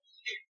threat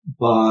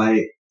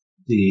by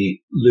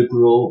the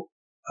liberal,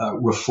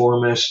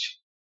 reformist,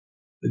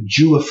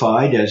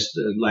 Jewified, as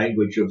the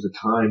language of the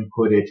time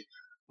put it,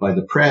 by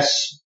the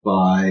press,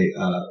 by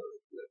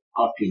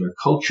popular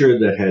culture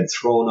that had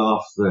thrown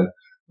off the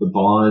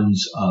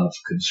bonds of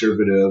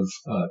conservative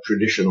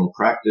traditional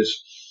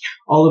practice.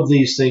 All of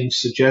these things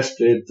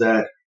suggested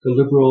that the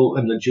liberal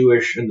and the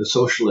Jewish and the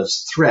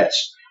socialist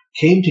threats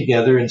came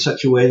together in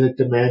such a way that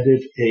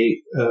demanded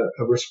a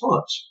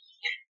response.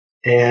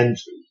 And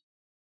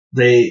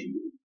they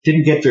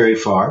didn't get very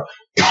far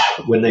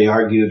when they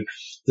argued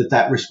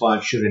that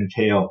response should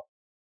entail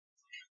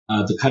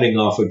the cutting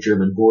off of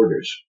German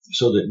borders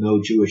so that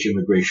no Jewish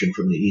immigration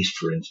from the East,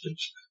 for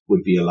instance,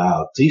 would be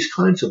allowed. These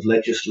kinds of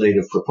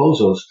legislative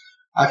proposals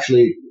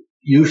actually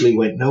usually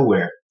went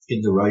nowhere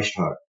in the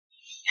Reichstag.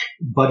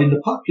 But in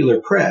the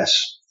popular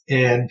press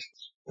and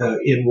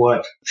in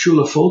what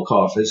Shula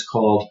Folkoff has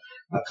called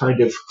a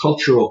kind of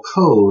cultural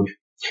code,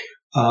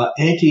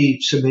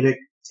 anti-Semitic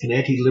and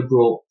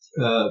anti-liberal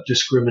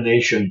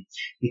discrimination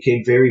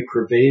became very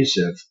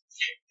pervasive.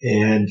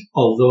 And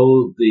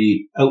although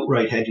the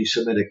outright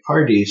anti-Semitic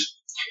parties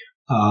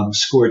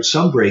scored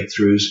some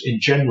breakthroughs, in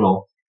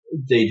general,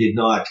 they did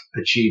not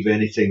achieve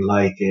anything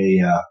like a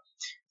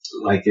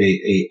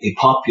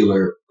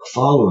popular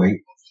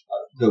following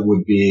that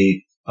would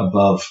be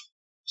above,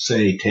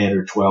 say, 10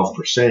 or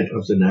 12%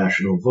 of the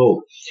national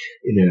vote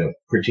in a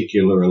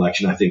particular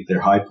election. I think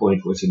their high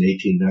point was in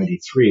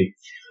 1893.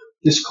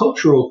 This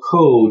cultural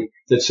code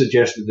that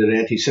suggested that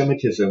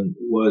anti-Semitism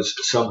was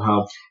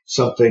somehow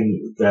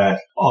something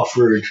that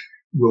offered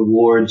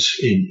rewards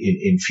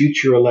in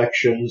future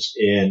elections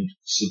and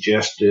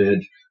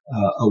suggested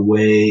a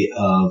way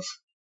of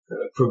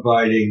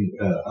providing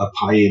a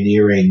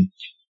pioneering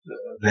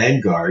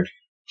vanguard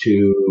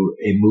to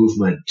a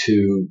movement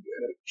to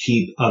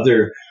keep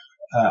other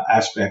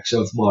aspects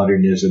of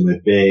modernism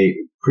at bay,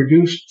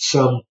 produced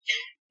some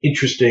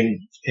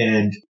interesting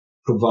and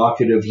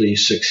provocatively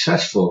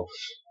successful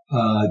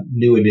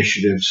new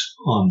initiatives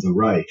on the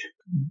right.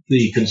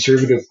 The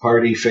Conservative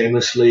Party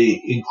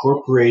famously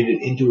incorporated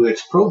into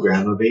its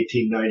program of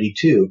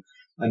 1892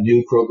 a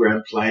new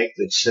program plank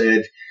that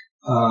said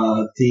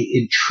the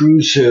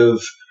intrusive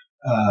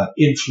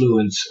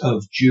influence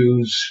of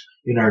Jews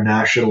in our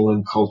national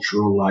and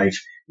cultural life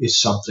is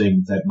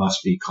something that must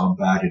be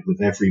combated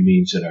with every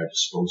means at our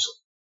disposal.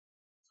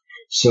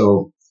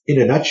 So,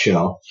 in a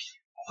nutshell,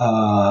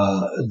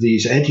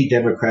 these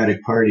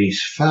anti-democratic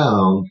parties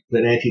found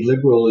that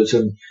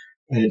anti-liberalism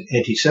and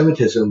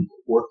anti-Semitism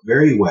work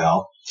very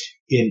well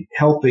in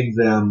helping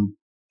them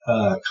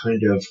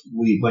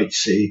we might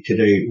say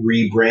today,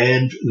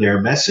 rebrand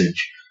their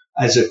message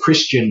as a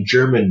Christian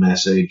German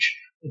message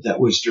that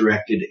was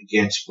directed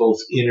against both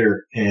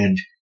inner and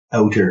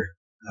outer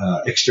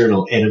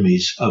external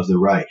enemies of the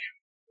right.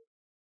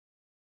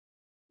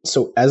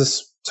 So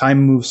as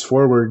time moves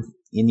forward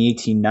in the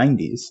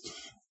 1890s,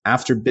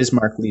 after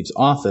Bismarck leaves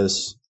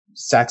office,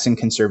 Saxon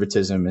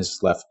conservatism is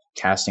left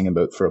casting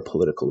about for a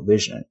political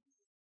vision.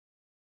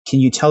 Can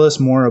you tell us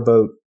more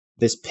about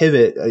this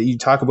pivot? You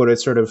talk about it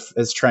sort of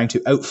as trying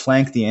to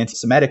outflank the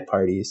anti-Semitic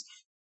parties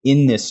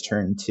in this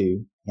turn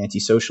to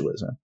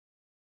anti-socialism.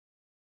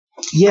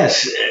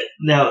 Yes.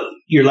 Now,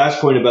 your last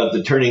point about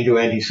the turning to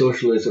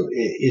anti-socialism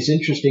is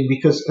interesting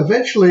because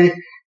eventually,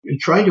 in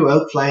trying to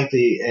outflank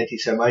the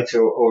anti-Semites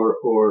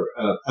or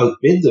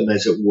outbid them,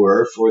 as it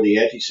were, for the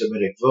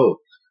anti-Semitic vote,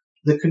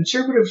 the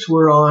conservatives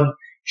were on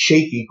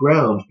shaky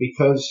ground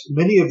because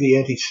many of the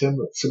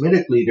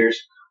anti-Semitic leaders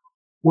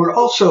were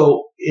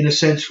also, in a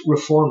sense,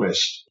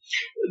 reformist.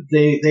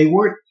 They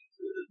weren't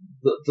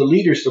the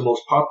leaders, the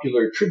most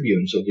popular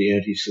tribunes of the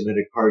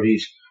anti-Semitic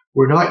parties,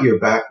 were not your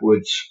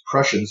backwoods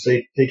Prussians.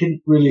 They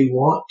didn't really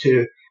want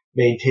to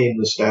maintain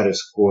the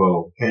status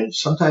quo. And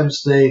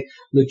sometimes they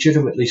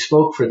legitimately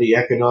spoke for the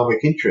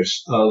economic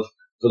interests of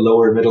the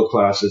lower middle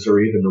classes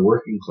or even the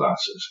working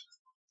classes.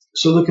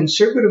 So the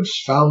conservatives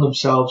found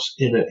themselves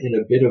in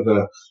a bit of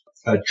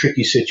a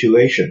tricky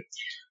situation.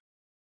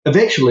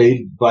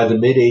 Eventually, by the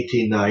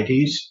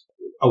mid-1890s,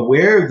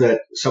 aware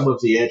that some of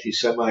the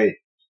anti-Semite,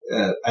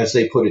 as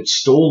they put it,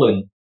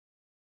 stolen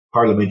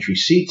parliamentary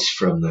seats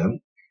from them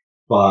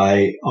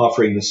by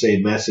offering the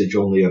same message,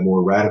 only a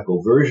more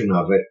radical version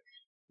of it,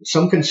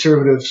 some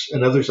conservatives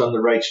and others on the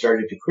right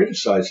started to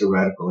criticize the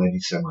radical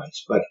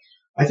anti-Semites. But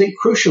I think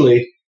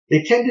crucially,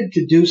 they tended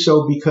to do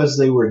so because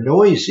they were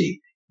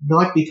noisy,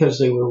 not because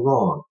they were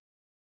wrong.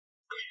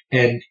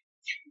 And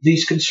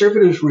these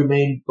conservatives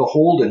remained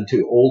beholden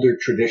to older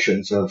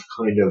traditions of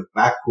kind of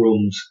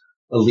backrooms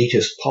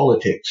elitist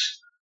politics.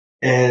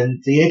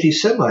 And the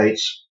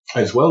anti-Semites,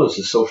 as well as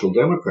the Social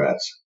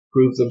Democrats,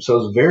 proved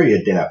themselves very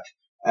adept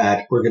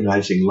at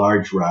organizing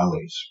large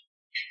rallies,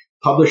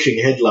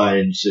 publishing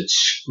headlines that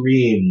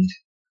screamed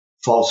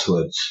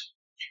falsehoods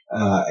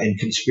and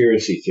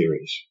conspiracy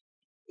theories,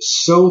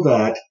 so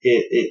that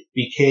it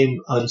became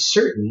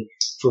uncertain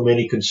for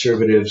many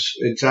conservatives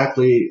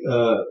exactly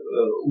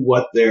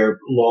what their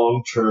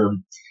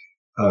long-term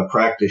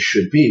practice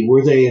should be.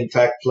 Were they, in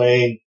fact,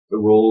 playing the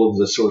role of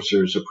the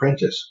sorcerer's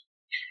apprentice?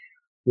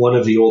 One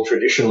of the old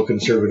traditional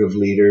conservative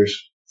leaders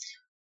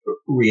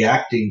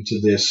reacting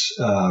to this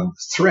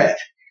threat,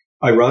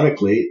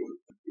 ironically,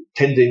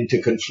 tending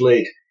to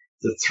conflate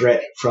the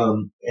threat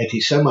from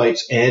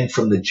anti-Semites and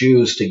from the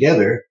Jews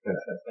together,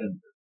 and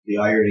the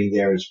irony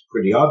there is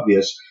pretty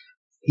obvious.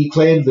 He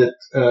claimed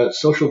that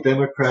Social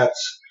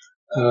Democrats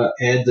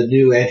and the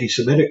new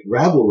anti-Semitic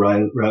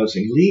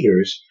rabble-rousing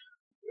leaders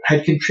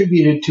had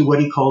contributed to what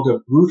he called a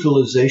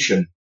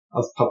brutalization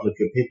of public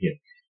opinion.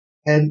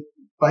 And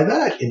by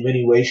that, in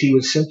many ways, he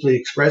was simply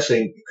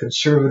expressing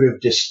conservative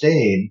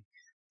disdain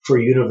for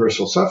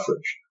universal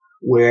suffrage,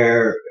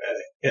 where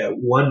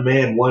one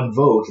man, one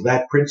vote,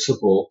 that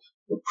principle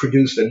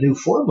produced a new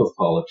form of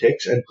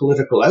politics and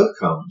political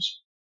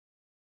outcomes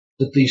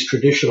that these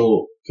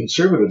traditional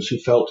conservatives who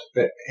felt,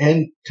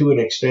 and to an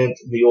extent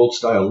the old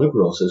style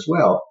liberals as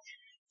well,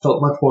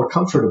 felt much more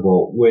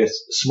comfortable with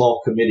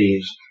small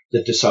committees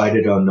that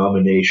decided on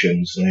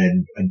nominations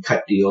and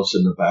cut deals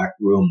in the back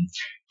room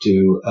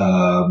to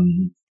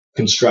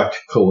construct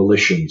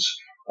coalitions,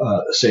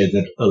 say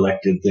that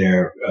elected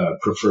their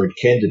preferred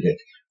candidate.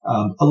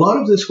 A lot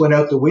of this went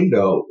out the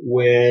window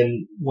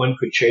when one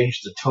could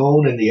change the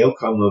tone and the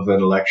outcome of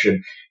an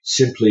election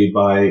simply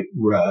by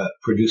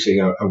producing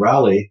a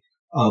rally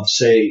of,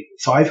 say,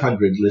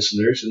 500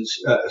 listeners and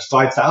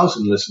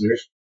 5,000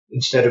 listeners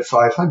instead of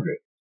 500.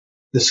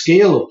 The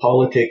scale of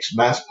politics,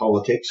 mass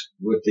politics,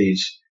 with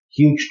these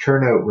huge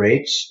turnout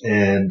rates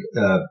and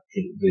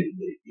the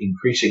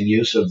increasing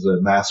use of the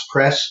mass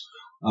press,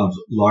 of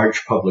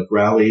large public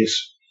rallies,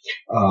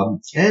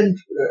 and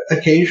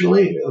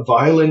occasionally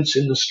violence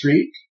in the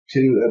street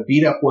to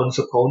beat up one's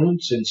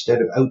opponents instead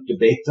of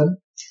out-debate them.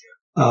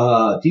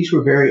 These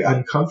were very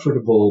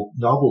uncomfortable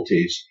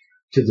novelties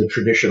to the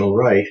traditional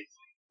right.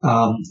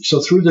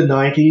 So through the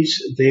 90s,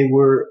 they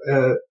were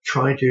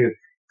trying to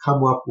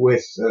come up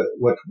with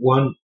what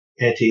one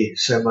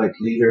anti-Semite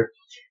leader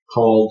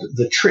called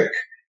the trick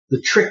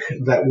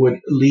that would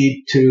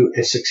lead to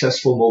a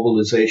successful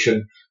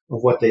mobilization of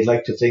what they'd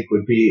like to think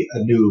would be a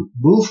new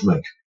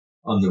movement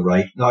on the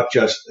right, not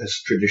just a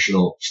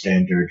traditional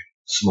standard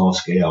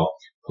small-scale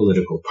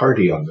political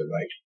party on the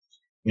right.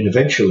 And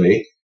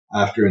eventually,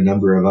 after a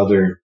number of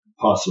other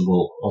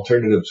possible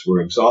alternatives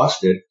were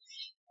exhausted,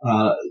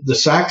 the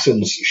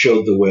Saxons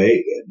showed the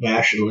way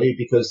nationally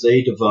because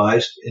they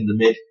devised in the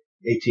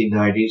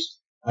mid-1890s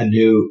a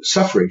new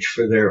suffrage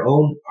for their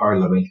own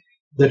parliament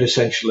that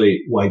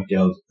essentially wiped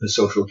out the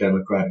social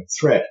democratic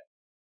threat.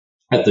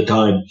 At the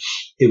time,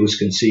 it was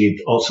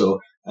conceived also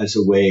as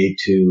a way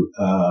to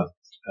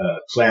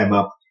clam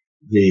up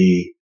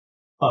the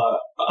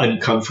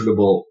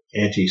uncomfortable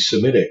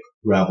anti-Semitic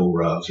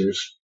rabble-rousers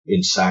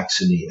in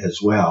Saxony as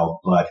well.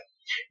 But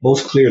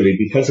most clearly,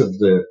 because of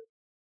the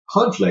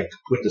conflict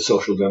with the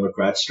Social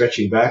Democrats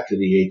stretching back to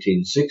the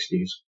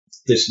 1860s,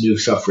 this new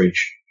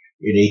suffrage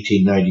in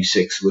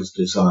 1896 was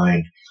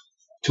designed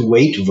to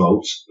weight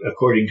votes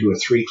according to a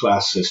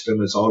three-class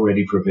system as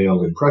already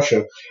prevailed in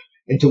Prussia,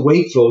 and to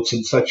weight votes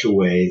in such a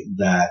way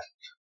that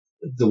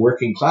the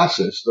working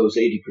classes, those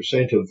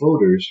 80% of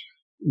voters,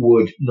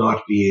 would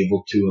not be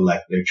able to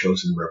elect their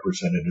chosen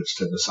representatives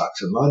to the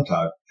Saxon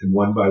Landtag. And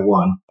one by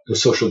one, the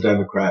Social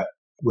Democrat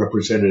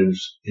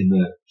representatives in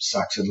the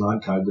Saxon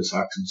Landtag, the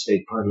Saxon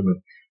state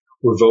parliament,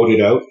 were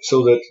voted out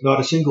so that not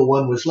a single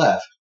one was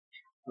left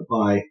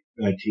by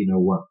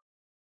 1901.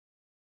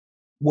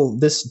 Well,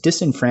 this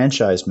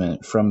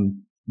disenfranchisement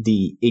from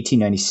the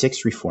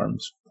 1896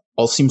 reforms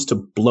all seems to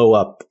blow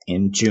up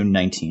in June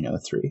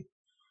 1903.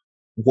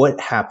 What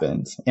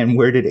happened and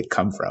where did it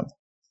come from?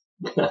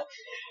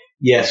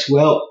 Yes,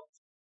 well,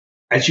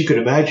 as you can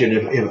imagine,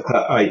 if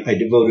I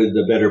devoted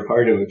the better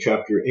part of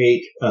chapter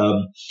 8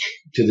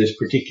 to this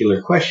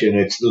particular question,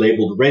 it's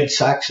labeled Red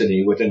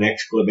Saxony with an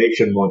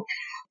exclamation mark.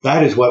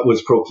 That is what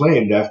was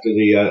proclaimed after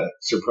the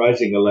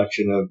surprising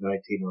election of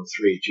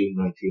 1903, June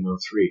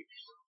 1903.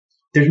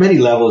 There's many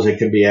levels it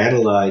can be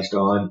analyzed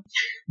on.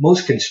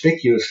 Most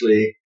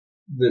conspicuously,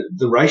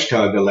 the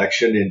Reichstag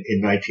election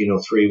in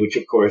 1903, which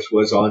of course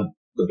was on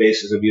the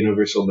basis of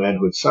universal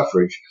manhood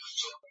suffrage,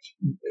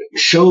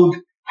 showed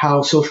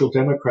how Social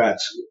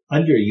Democrats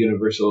under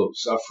universal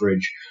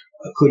suffrage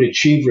could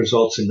achieve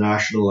results in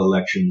national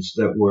elections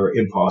that were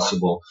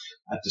impossible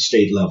at the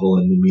state level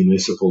and the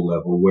municipal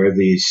level, where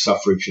the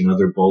suffrage and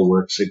other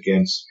bulwarks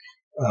against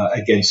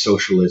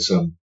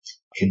socialism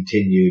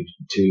continued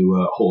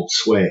to hold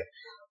sway.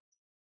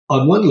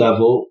 On one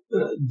level,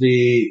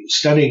 the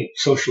stunning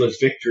socialist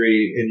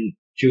victory in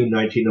June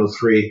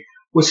 1903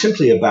 was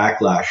simply a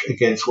backlash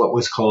against what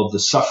was called the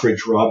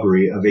suffrage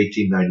robbery of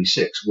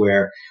 1896,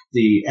 where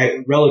the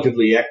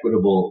relatively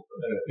equitable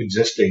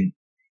existing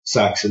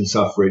Saxon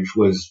suffrage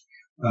was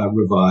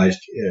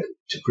revised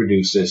to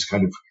produce this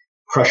kind of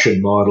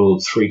Prussian model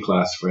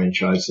three-class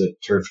franchise that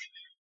turfed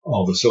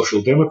all the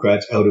Social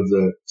Democrats out of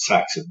the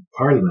Saxon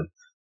parliament.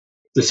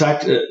 The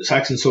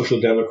Saxon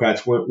Social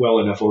Democrats weren't well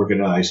enough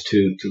organized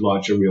to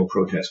launch a real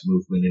protest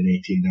movement in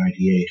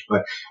 1898,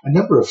 but a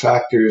number of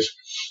factors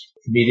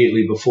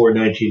immediately before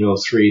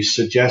 1903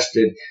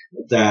 suggested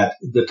that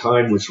the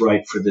time was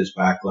right for this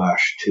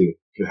backlash to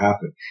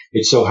happen.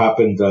 It so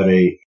happened that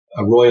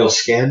a royal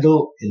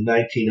scandal in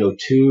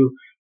 1902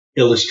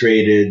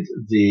 illustrated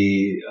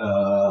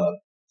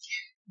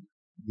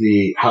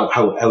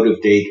how out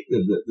of date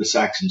the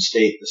Saxon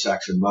state, the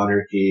Saxon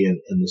monarchy,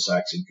 and the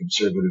Saxon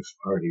conservative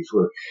parties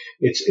were.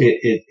 It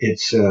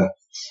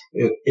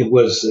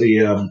was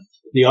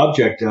the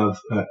object of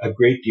a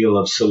great deal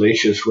of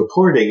salacious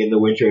reporting in the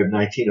winter of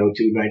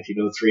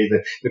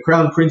 1902-1903. The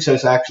crown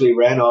princess actually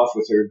ran off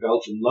with her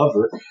Belgian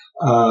lover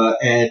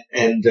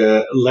and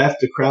left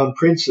the crown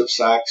prince of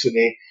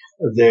Saxony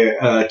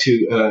there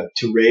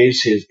to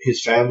raise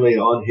his family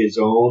on his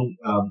own.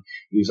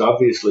 He was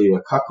obviously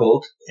a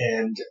cuckold,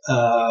 and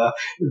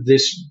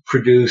this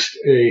produced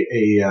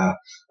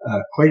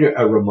quite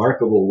a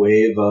remarkable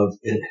wave of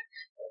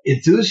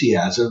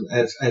enthusiasm.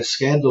 As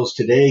scandals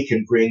today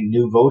can bring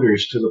new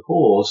voters to the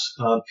polls,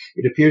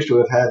 it appears to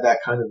have had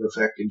that kind of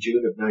effect in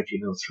June of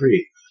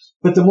 1903.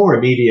 But the more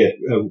immediate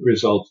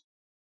result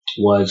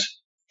was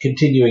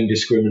continuing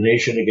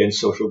discrimination against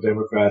Social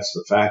Democrats,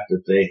 the fact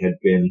that they had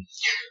been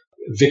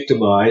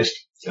victimized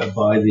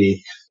by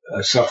the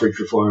suffrage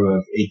reform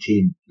of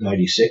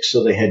 1896,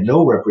 so they had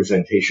no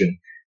representation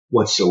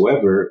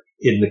whatsoever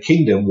in the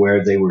kingdom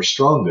where they were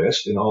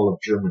strongest in all of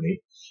Germany.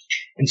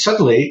 And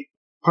suddenly,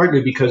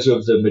 partly because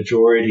of the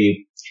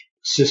majority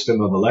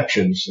system of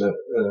elections,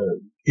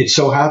 it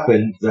so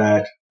happened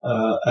that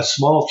a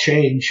small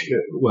change,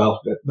 well,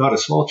 not a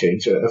small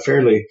change, a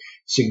fairly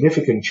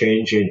significant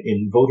change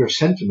in voter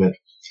sentiment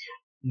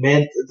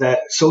meant that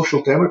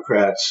Social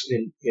Democrats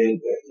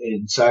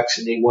in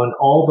Saxony won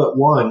all but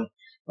one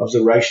of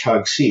the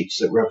Reichstag seats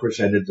that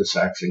represented the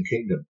Saxon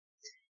kingdom.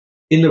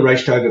 In the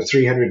Reichstag of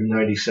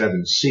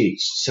 397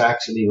 seats,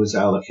 Saxony was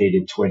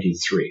allocated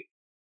 23.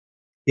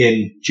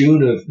 In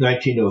June of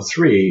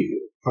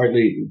 1903,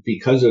 partly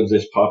because of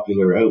this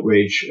popular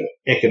outrage,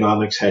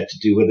 economics had to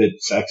do with it.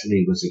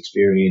 Saxony was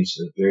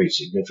experiencing a very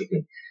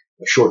significant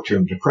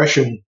short-term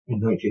depression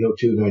in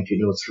 1902,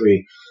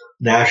 1903.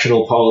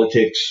 National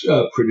politics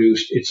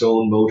produced its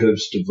own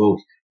motives to vote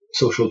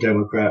Social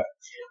Democrat.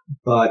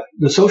 But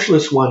the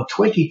Socialists won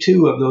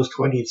 22 of those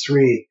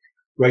 23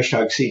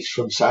 Reichstag seats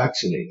from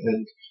Saxony.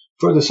 And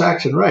for the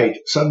Saxon right,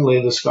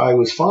 suddenly the sky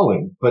was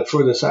falling. But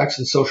for the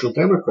Saxon Social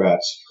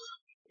Democrats,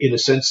 in a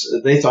sense,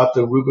 they thought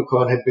the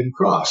Rubicon had been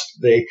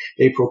crossed. They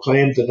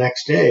proclaimed the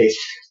next day,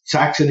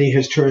 Saxony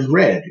has turned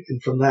red.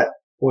 And from that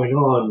point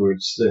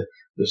onwards,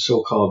 the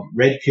so-called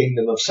Red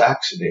Kingdom of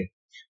Saxony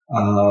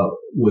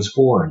was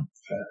born.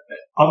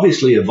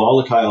 Obviously a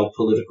volatile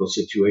political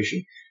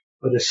situation,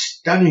 but a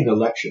stunning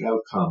election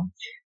outcome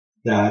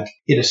that,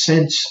 in a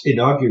sense,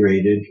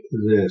 inaugurated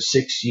the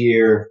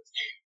 6-year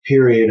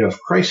period of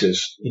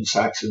crisis in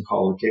Saxon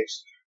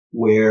politics,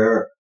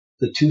 where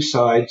the two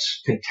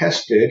sides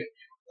contested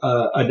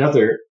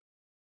another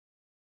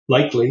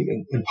likely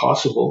and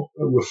possible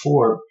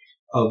reform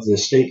of the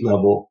state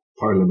level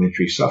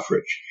parliamentary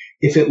suffrage.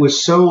 If it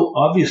was so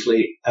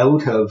obviously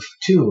out of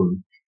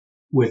tune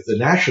with the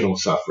national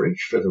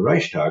suffrage for the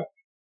Reichstag,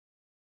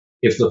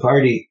 if the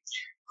party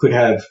could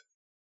have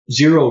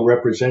 0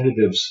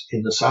 representatives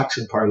in the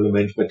Saxon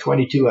parliament, but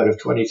 22 out of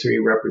 23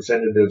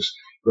 representatives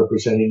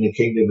representing the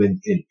kingdom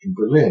in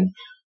Berlin,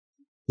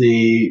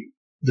 the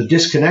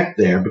disconnect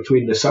there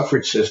between the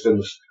suffrage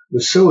systems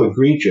was so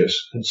egregious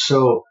and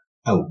so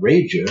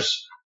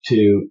outrageous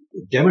to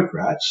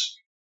Democrats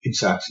in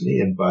Saxony,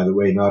 and by the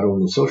way, not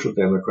only Social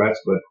Democrats,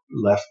 but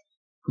left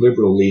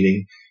liberal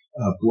leaning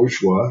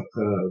bourgeois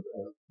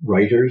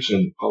writers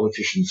and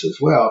politicians as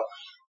well,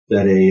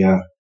 that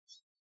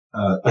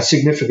a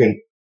significant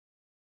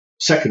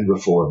second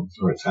reform,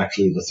 or it's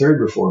actually the third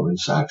reform in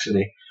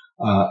Saxony,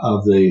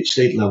 of the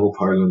state level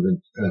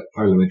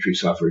parliamentary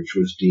suffrage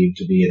was deemed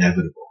to be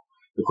inevitable.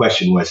 The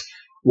question was,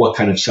 what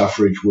kind of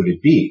suffrage would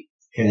it be?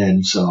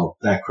 And so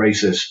that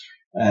crisis,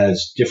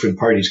 as different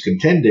parties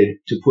contended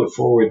to put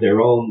forward their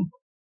own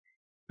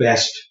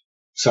best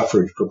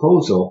suffrage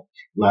proposal,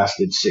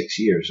 lasted 6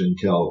 years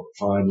until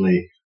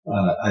finally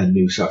a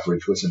new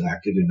suffrage was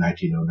enacted in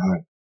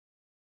 1909.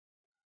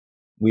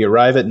 We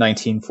arrive at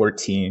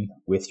 1914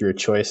 with your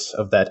choice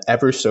of that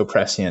ever so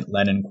prescient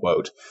Lenin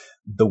quote,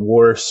 "The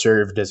war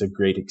served as a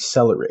great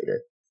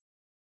accelerator."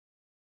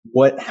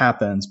 What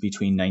happens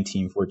between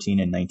 1914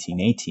 and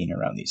 1918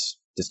 around these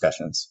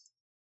discussions?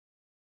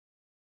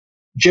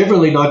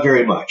 Generally, not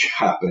very much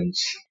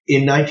happens.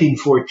 In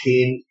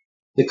 1914,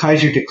 the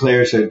Kaiser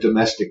declares a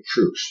domestic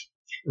truce,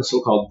 the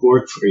so-called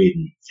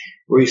Burgfrieden,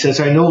 where he says,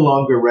 I no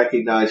longer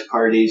recognize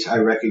parties, I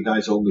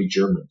recognize only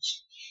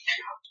Germans.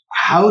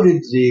 How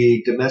did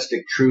the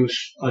domestic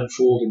truce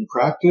unfold in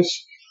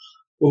practice?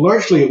 Well,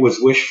 largely it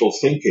was wishful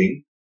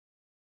thinking.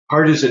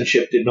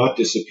 Partisanship did not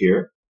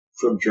disappear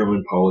from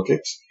German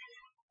politics,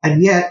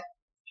 and yet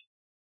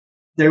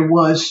there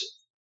was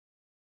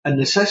a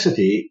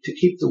necessity to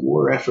keep the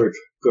war effort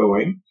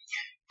going,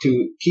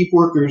 to keep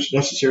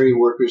necessary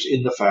workers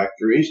in the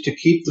factories, to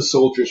keep the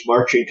soldiers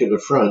marching to the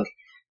front,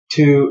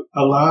 to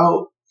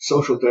allow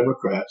Social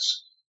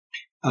Democrats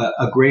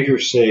a greater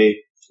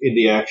say in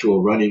the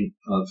actual running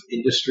of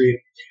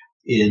industry,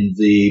 in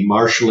the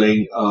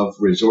marshalling of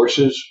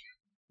resources,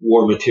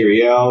 war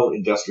material,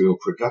 industrial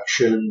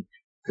production,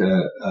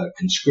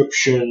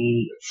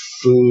 conscription,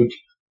 food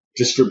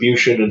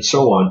distribution, and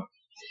so on.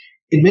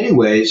 In many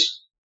ways,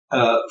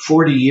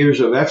 40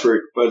 years of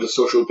effort by the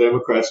Social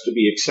Democrats to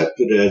be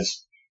accepted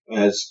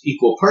as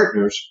equal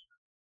partners,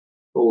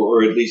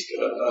 or at least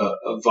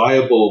a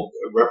viable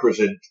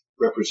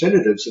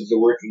representatives of the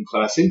working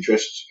class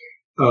interests,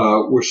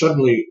 were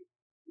suddenly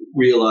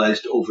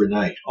realized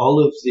overnight.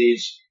 All of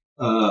these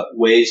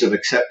ways of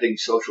accepting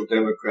Social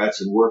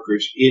Democrats and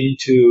workers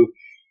into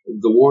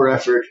the war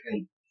effort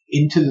and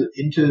into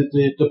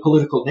the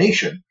political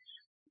nation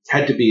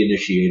had to be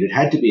initiated,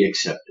 had to be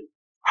accepted.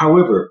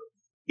 However,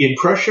 in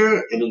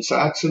Prussia and in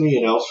Saxony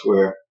and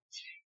elsewhere,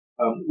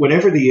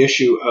 whenever the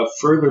issue of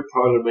further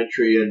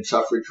parliamentary and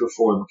suffrage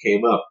reform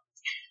came up,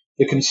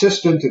 the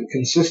consistent and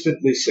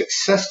consistently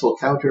successful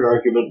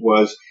counter-argument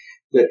was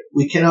that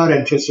we cannot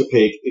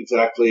anticipate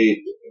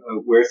exactly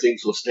where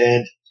things will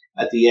stand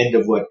at the end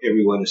of what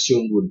everyone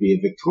assumed would be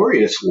a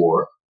victorious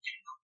war.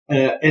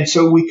 And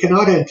so we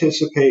cannot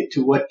anticipate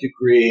to what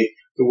degree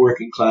the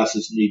working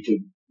classes need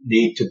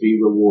to be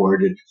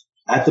rewarded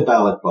at the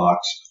ballot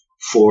box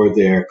for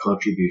their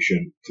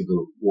contribution to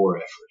the war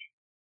effort.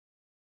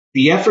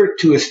 The effort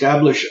to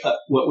establish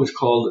what was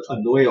called a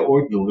Neue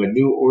Ordnung, a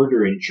new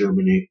order in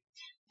Germany,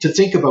 to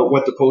think about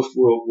what the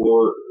post-World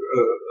War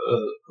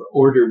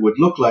order would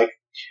look like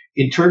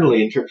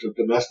internally in terms of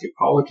domestic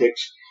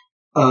politics,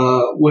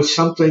 was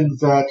something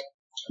that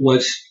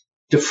was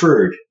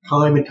deferred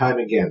time and time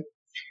again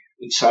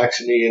in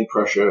Saxony and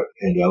Prussia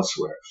and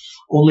elsewhere.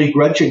 Only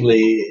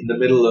grudgingly, in the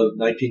middle of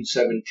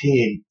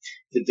 1917,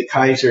 did the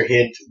Kaiser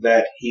hint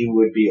that he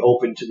would be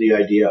open to the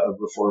idea of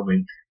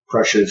reforming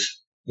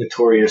Prussia's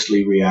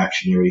notoriously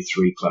reactionary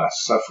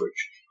three-class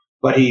suffrage.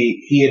 But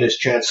he and his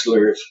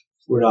chancellors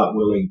were not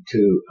willing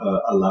to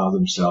allow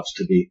themselves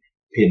to be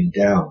pinned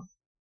down.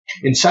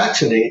 In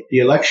Saxony, the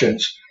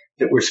elections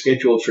that were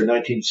scheduled for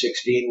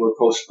 1916 were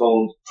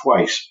postponed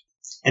twice.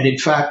 And in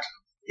fact,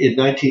 in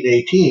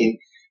 1918,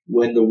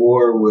 when the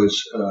war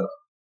was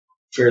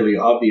fairly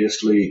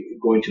obviously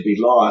going to be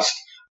lost,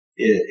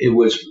 it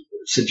was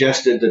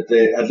suggested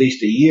that at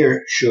least a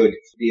year should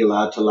be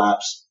allowed to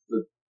lapse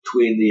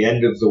between the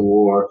end of the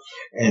war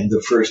and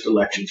the first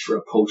elections for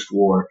a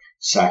post-war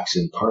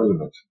Saxon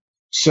parliament.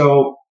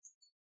 So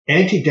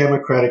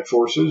anti-democratic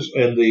forces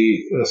and the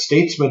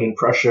statesmen in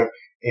Prussia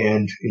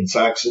and in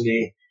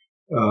Saxony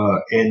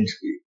and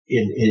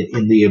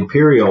in the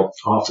imperial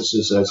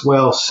offices as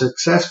well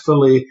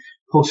successfully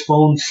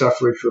postponed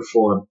suffrage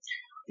reform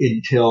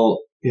until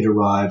it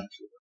arrived,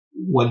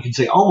 one can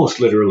say almost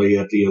literally,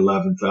 at the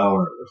 11th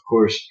hour. Of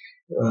course,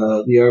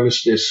 the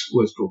armistice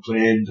was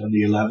proclaimed on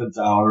the 11th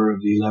hour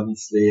of the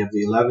 11th day of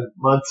the 11th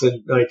month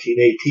in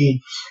 1918.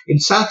 In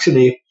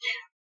Saxony,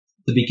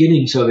 the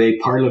beginnings of a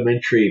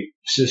parliamentary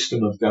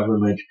system of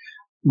government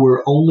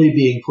were only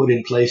being put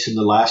in place in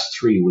the last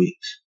 3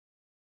 weeks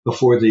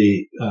before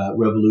the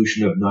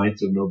revolution of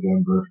 9th of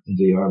November and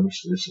the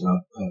armistice of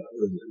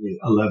the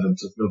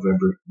 11th of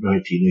November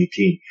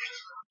 1918.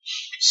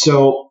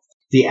 So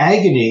the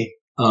agony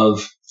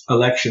of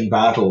election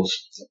battles,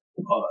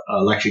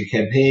 election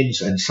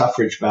campaigns and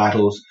suffrage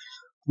battles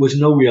was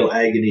no real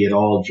agony at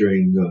all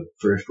during the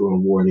First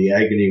World War. The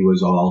agony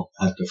was all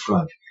at the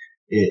front.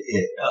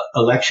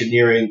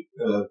 Electioneering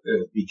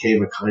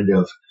became a kind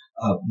of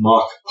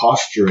mock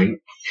posturing,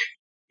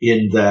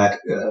 in that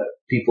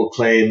people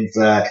claimed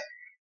that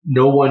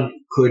no one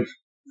could,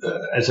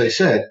 as I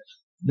said,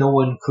 no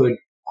one could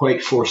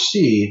quite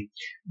foresee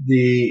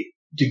the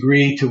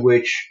degree to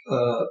which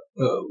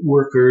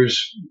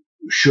workers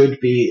should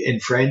be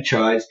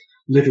enfranchised,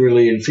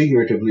 literally and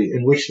figuratively,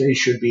 in which they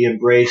should be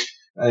embraced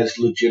as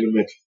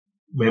legitimate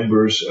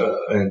members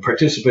and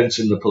participants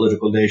in the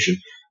political nation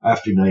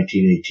after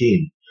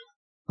 1918.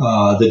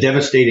 The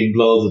devastating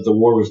blow that the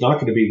war was not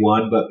going to be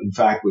won, but in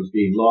fact was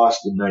being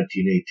lost in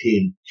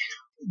 1918,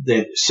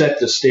 that set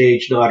the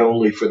stage not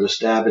only for the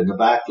stab in the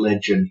back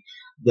lynching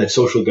that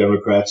Social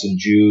Democrats and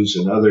Jews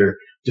and other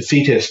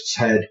defeatists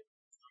had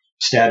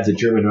stabbed the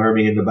German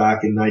army in the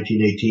back in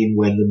 1918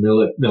 when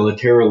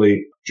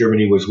militarily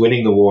Germany was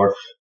winning the war.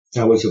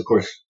 That was, of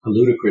course, a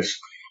ludicrous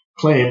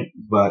claim,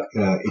 but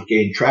it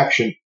gained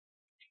traction.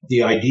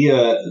 The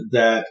idea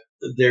that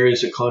there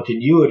is a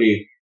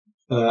continuity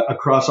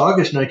across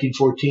August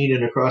 1914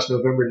 and across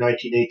November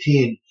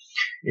 1918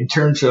 in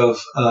terms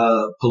of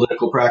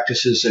political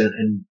practices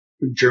and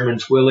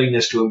Germans'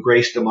 willingness to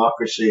embrace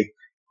democracy,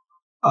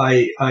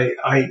 I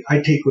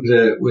take with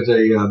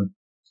a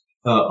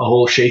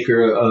whole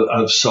shaker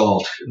of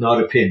salt,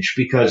 not a pinch,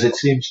 because it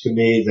seems to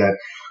me that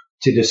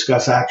to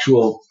discuss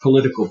actual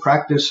political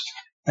practice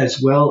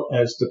as well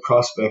as the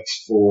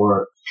prospects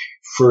for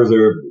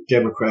further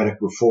democratic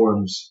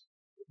reforms,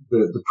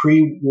 the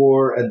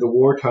pre-war and the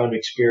wartime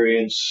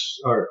experience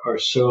are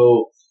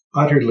so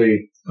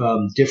utterly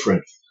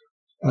different.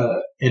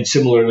 And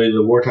similarly,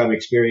 the wartime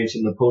experience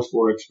and the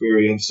post-war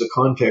experience, the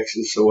context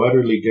is so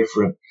utterly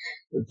different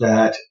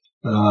that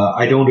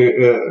I don't.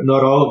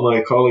 Not all of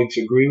my colleagues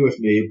agree with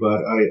me,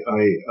 but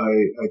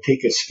I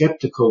take a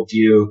skeptical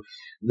view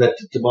that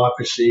the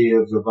democracy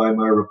of the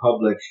Weimar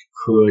Republic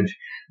could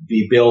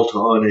be built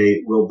on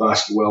a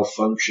robust,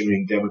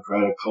 well-functioning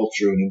democratic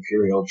culture in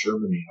Imperial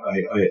Germany.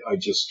 I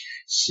just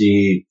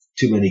see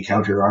too many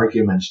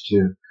counter-arguments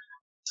to.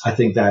 I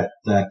think that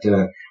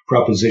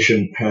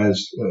proposition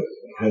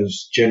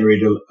has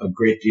generated a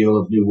great deal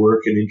of new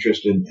work and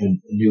interest and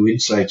new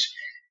insights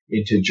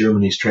into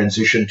Germany's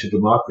transition to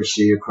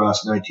democracy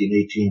across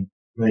 1918,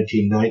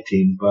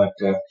 1919. But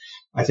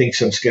I think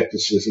some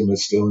skepticism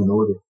is still in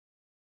order.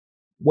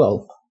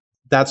 Well,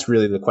 that's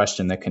really the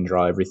question that can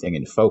draw everything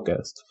in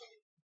focus.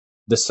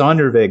 The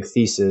Sonderweg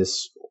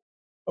thesis,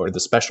 or the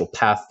special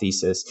path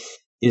thesis,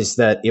 is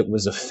that it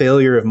was a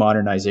failure of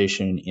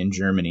modernization in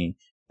Germany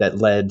that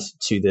led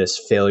to this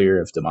failure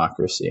of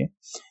democracy.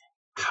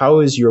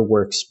 How is your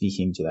work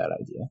speaking to that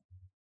idea?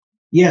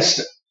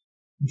 Yes,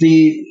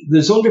 the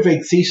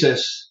Sonderweg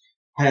thesis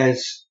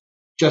has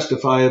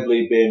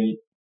justifiably been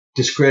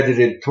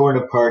discredited, torn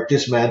apart,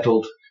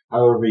 dismantled,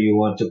 however you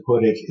want to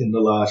put it, in the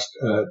last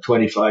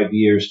 25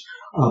 years,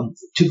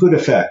 to good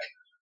effect.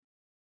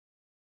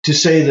 To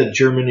say that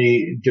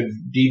Germany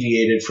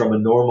deviated from a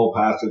normal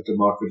path of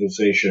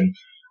democratization,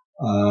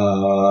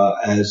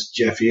 as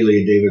Jeff Ely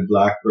and David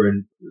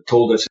Blackburn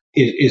told us,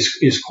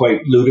 is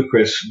quite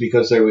ludicrous,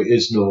 because there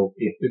is no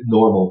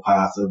normal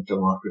path of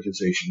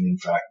democratization. In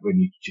fact, when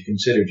you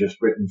consider just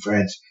Britain,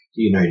 France,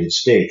 the United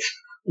States,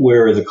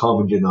 where are the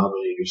common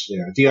denominators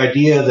there? The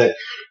idea that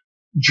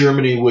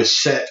Germany was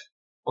set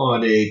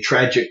on a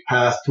tragic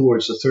path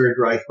towards the Third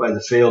Reich by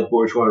the failed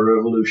bourgeois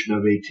revolution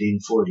of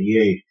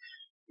 1848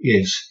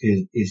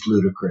 is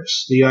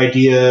ludicrous. The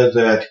idea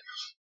that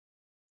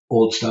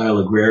old-style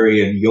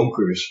agrarian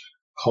Junkers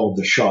called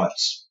the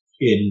shots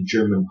in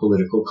German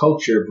political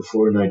culture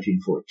before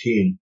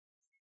 1914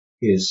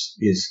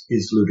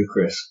 is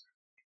ludicrous.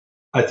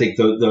 I think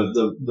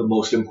the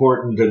most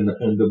important and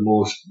the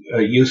most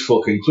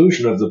useful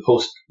conclusion of the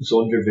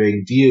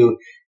post-Sonderweg view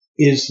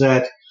is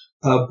that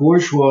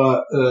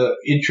bourgeois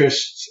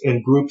interests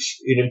and groups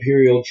in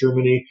Imperial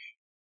Germany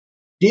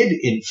did,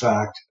 in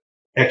fact,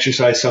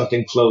 exercise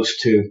something close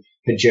to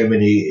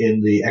hegemony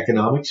in the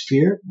economic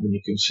sphere, when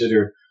you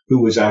consider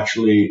who was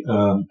actually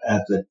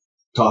at the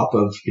top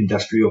of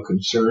industrial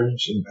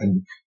concerns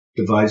and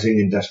devising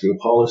industrial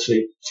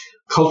policy.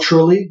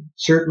 Culturally,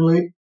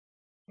 certainly,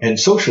 and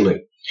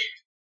socially,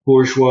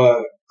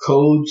 bourgeois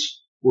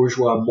codes,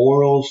 bourgeois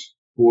morals,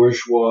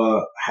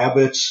 bourgeois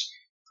habits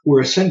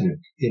were ascendant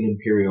in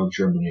Imperial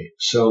Germany.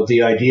 So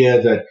the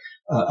idea that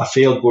a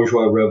failed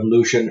bourgeois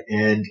revolution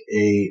and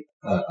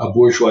a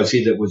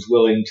bourgeoisie that was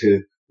willing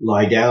to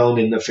lie down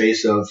in the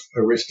face of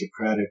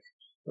aristocratic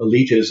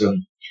elitism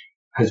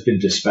has been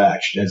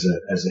dispatched as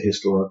a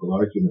historical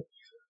argument.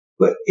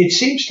 But it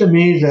seems to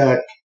me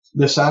that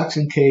the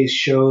Saxon case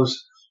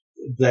shows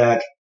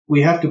that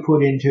we have to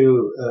put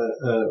into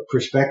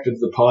perspective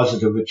the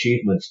positive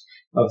achievements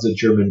of the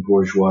German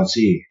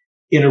bourgeoisie.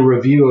 In a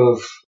review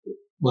of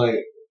my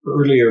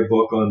earlier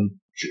book on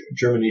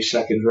Germany's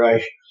Second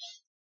Reich,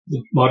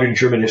 the modern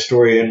German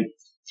historian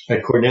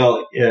at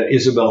Cornell,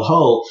 Isabel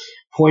Hull,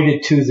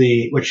 pointed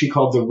to what she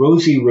called the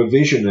rosy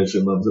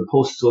revisionism of the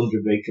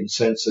post-Sonderweg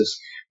consensus,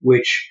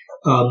 which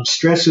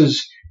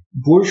stresses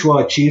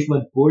bourgeois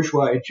achievement,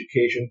 bourgeois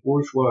education,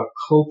 bourgeois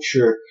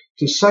culture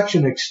to such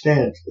an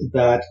extent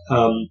that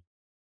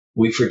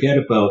we forget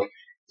about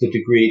the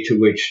degree to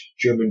which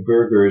German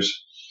burghers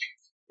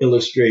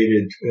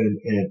illustrated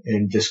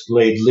and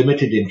displayed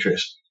limited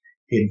interest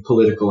in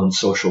political and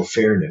social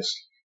fairness,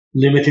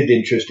 limited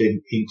interest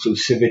in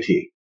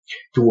inclusivity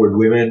toward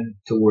women,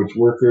 towards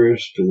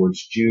workers,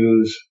 towards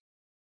Jews,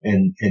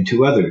 and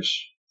to others.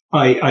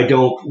 I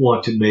don't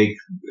want to make,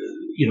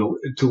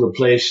 to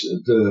replace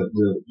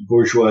the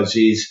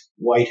bourgeoisie's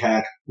white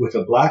hat with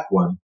a black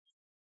one.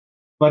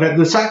 But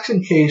the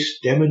Saxon case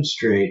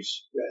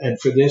demonstrates, and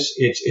for this,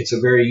 it's a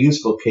very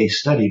useful case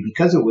study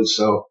because it was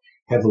so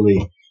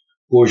heavily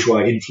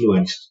bourgeois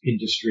influenced,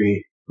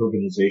 industry,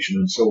 urbanization,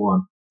 and so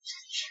on.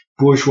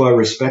 Bourgeois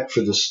respect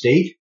for the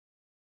state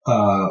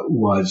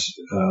was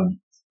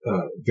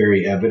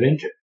very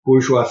evident.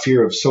 Bourgeois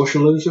fear of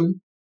socialism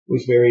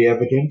was very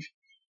evident.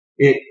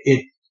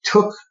 It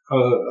took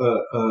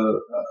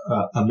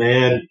a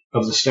man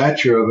of the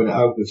stature of an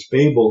August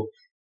Bebel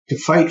to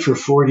fight for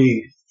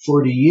 40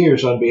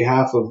 years on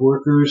behalf of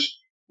workers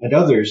and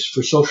others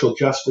for social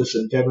justice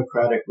and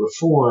democratic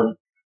reform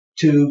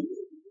to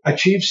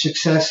achieve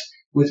success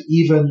with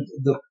even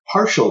the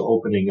partial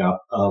opening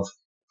up of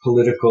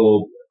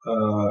political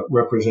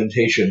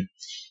representation,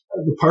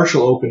 the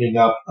partial opening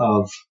up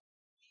of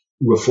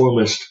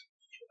reformist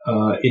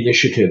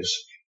initiatives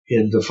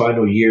in the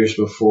final years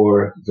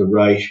before the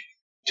Reich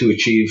to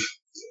achieve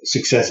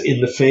success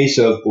in the face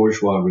of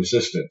bourgeois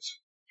resistance.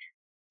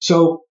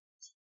 So,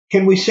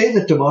 can we say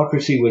that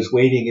democracy was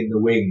waiting in the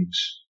wings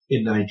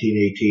in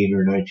 1918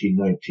 or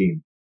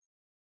 1919?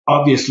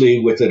 Obviously,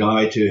 with an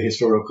eye to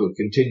historical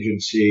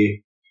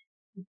contingency,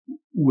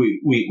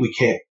 we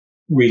can't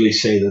really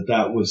say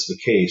that was the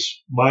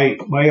case.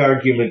 My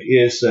argument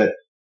is that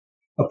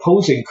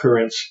opposing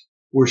currents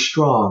were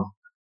strong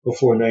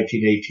before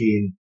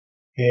 1918,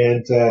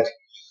 and that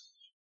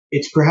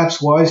it's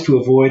perhaps wise to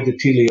avoid the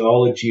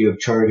teleology of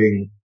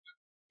charting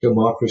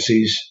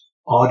democracy's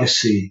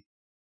odyssey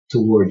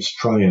towards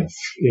triumph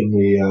in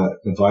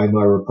the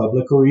Weimar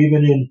Republic or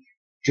even in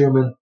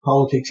German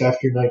politics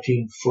after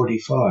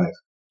 1945.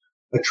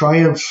 A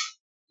triumph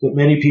that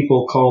many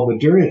people call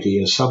modernity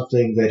is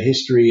something that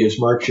history is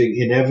marching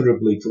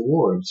inevitably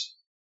towards.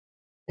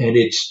 And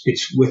it's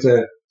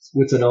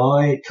with an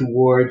eye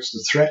towards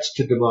the threats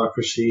to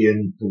democracy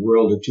in the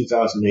world of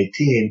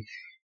 2018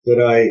 that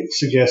I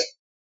suggest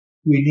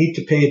we need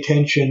to pay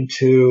attention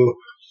to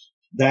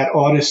that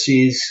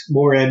Odyssey's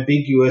more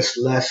ambiguous,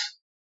 less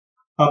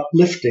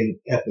uplifting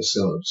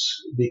episodes,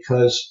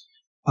 because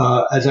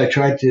as I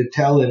tried to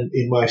tell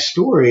in my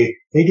story,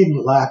 they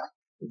didn't lack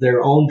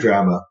their own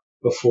drama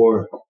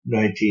before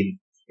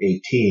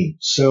 1918.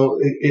 So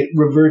it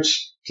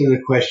reverts to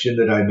the question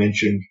that I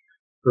mentioned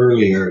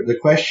earlier, the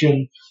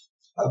question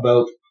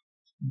about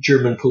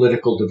German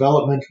political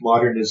development,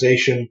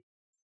 modernization,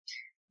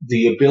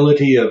 the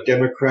ability of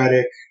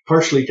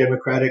partially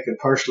democratic and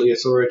partially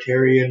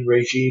authoritarian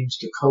regimes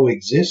to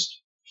coexist.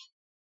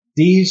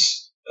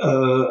 These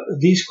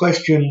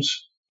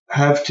questions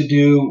have to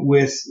do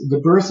with the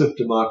birth of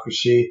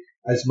democracy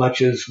as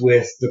much as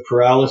with the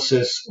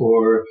paralysis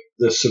or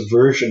the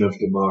subversion of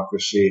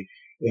democracy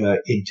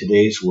in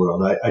today's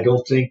world. I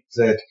don't think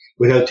that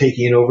without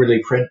taking an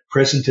overly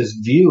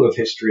presentist view of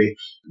history,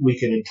 we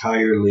can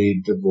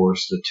entirely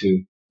divorce the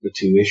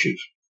two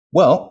issues.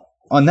 Well,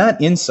 on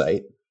that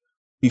insight,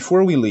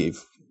 before we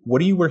leave,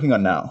 what are you working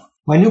on now?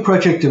 My new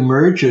project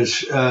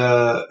emerges,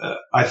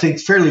 I think,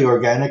 fairly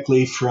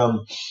organically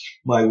from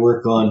my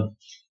work on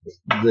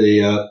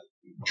the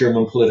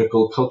German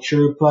political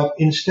culture, but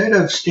instead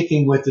of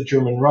sticking with the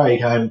German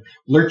right, I'm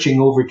lurching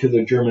over to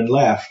the German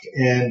left,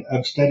 and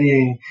I'm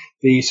studying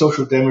the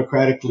social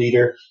democratic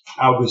leader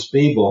August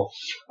Bebel,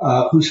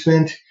 who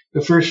spent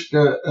the first,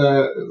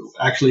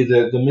 actually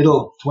the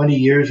middle 20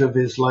 years of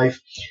his life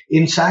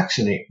in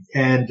Saxony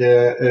and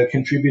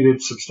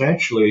contributed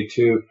substantially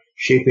to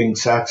shaping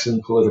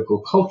Saxon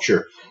political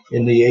culture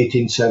in the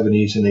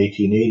 1870s and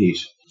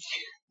 1880s.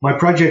 My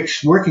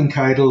project's working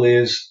title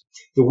is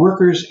The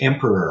Workers'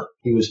 Emperor.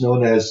 He was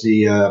known as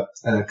the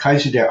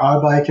Kaiser der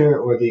Arbeiter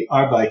or the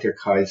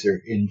Arbeiterkaiser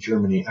in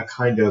Germany, a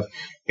kind of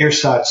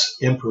ersatz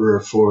emperor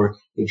for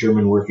the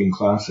German working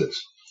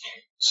classes.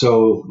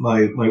 So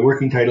my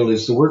working title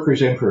is The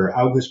Workers' Emperor,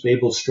 August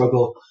Bebel's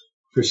Struggle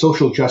for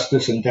Social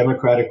Justice and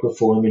Democratic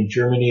Reform in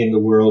Germany and the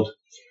World,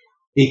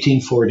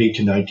 1840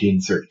 to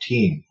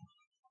 1913.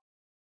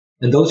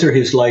 And those are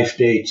his life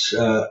dates.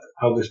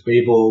 August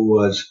Bebel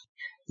was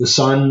the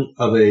son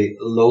of a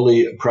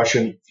lowly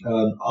Prussian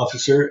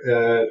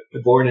officer,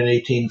 born in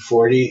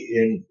 1840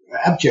 in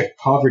abject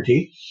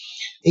poverty.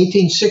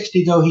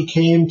 1860, though, he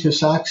came to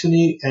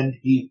Saxony and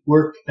he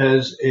worked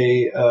as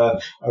a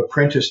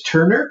apprentice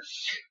turner,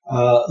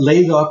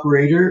 lathe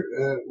operator.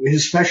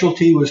 His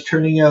specialty was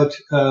turning out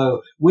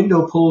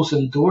window pulls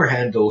and door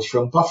handles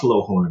from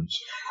buffalo horns.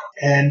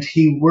 And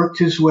he worked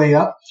his way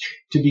up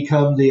to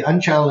become the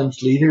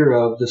unchallenged leader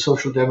of the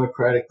Social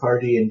Democratic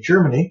Party in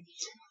Germany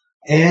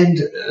and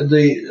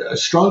the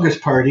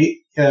strongest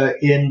party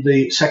in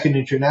the Second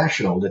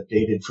International that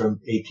dated from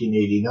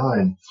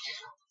 1889.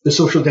 The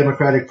Social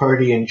Democratic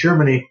Party in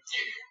Germany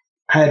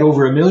had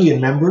over 1 million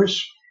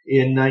members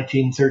in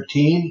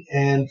 1913,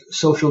 and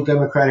Social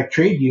Democratic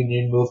Trade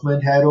Union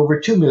movement had over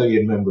 2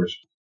 million members.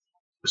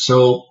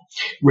 So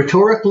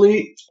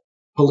rhetorically,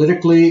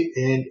 politically,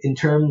 and in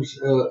terms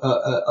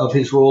of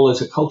his role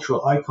as a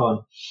cultural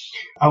icon,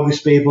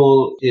 August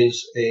Bebel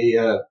is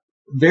a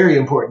very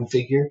important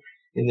figure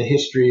in the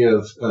history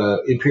of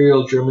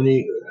Imperial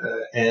Germany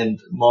and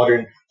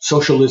modern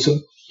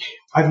socialism.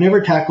 I've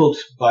never tackled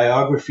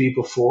biography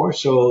before,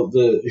 so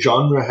the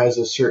genre has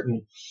a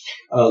certain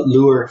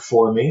lure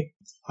for me.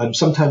 I'm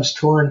sometimes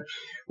torn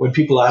when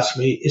people ask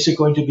me, is it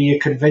going to be a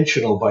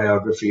conventional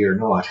biography or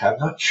not? I'm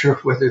not sure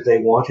whether they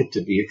want it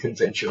to be a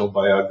conventional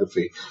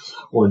biography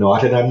or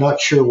not, and I'm not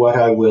sure what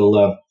I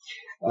will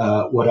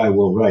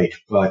write.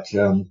 But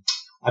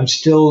I'm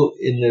still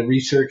in the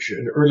research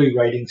and early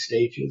writing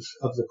stages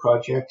of the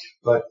project,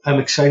 but I'm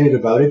excited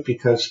about it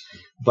because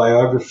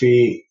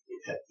biography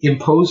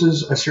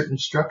imposes a certain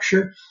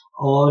structure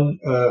on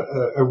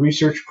a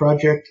research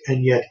project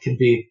and yet can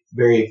be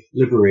very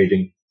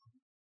liberating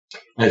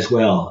as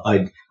well.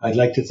 I'd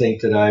like to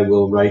think that I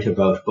will write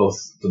about both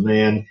the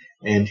man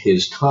and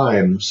his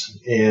times,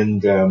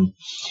 and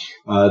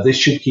this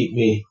should keep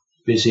me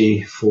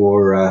busy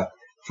for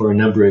a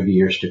number of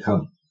years to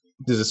come.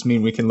 Does this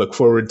mean we can look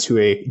forward to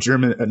a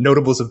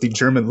notables of the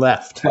German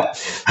left?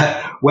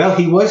 Well,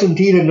 he was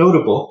indeed a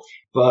notable,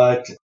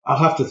 but I'll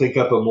have to think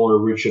up a more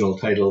original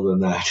title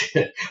than that.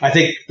 I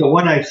think the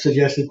one I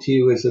suggested to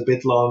you is a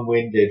bit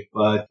long-winded,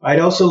 but I'd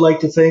also like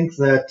to think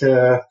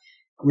that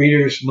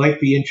readers might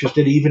be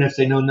interested, even if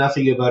they know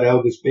nothing about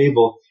August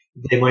Bebel,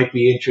 they might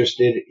be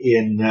interested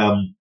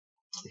in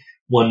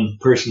one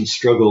person's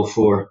struggle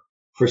for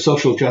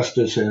social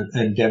justice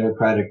and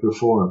democratic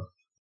reform.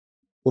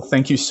 Well,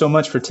 thank you so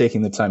much for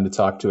taking the time to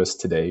talk to us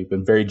today. You've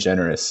been very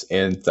generous,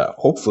 and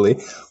hopefully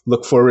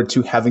look forward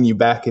to having you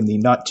back in the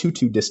not too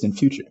distant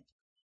future.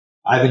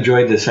 I've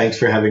enjoyed this. Thanks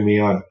for having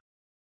me on.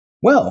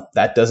 Well,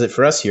 that does it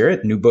for us here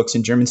at New Books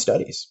in German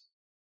Studies.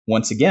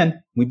 Once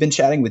again, we've been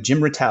chatting with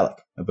Jim Retallack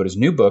about his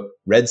new book,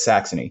 Red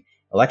Saxony,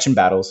 Election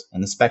Battles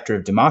and the Spectre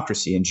of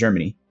Democracy in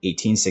Germany,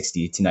 1860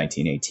 to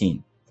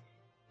 1918.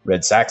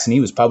 Red Saxony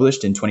was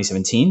published in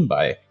 2017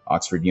 by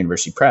Oxford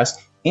University Press,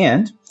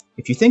 and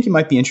if you think you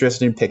might be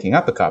interested in picking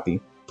up a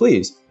copy,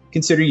 please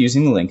consider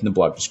using the link in the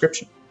blog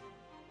description.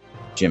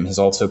 Jim has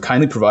also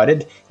kindly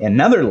provided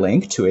another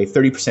link to a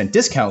 30%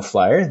 discount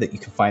flyer that you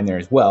can find there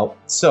as well,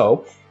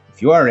 so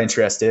if you are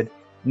interested,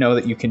 know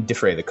that you can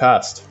defray the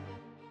cost.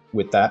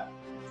 With that,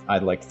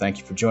 I'd like to thank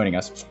you for joining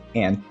us,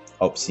 and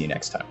hope to see you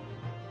next time.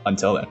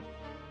 Until then.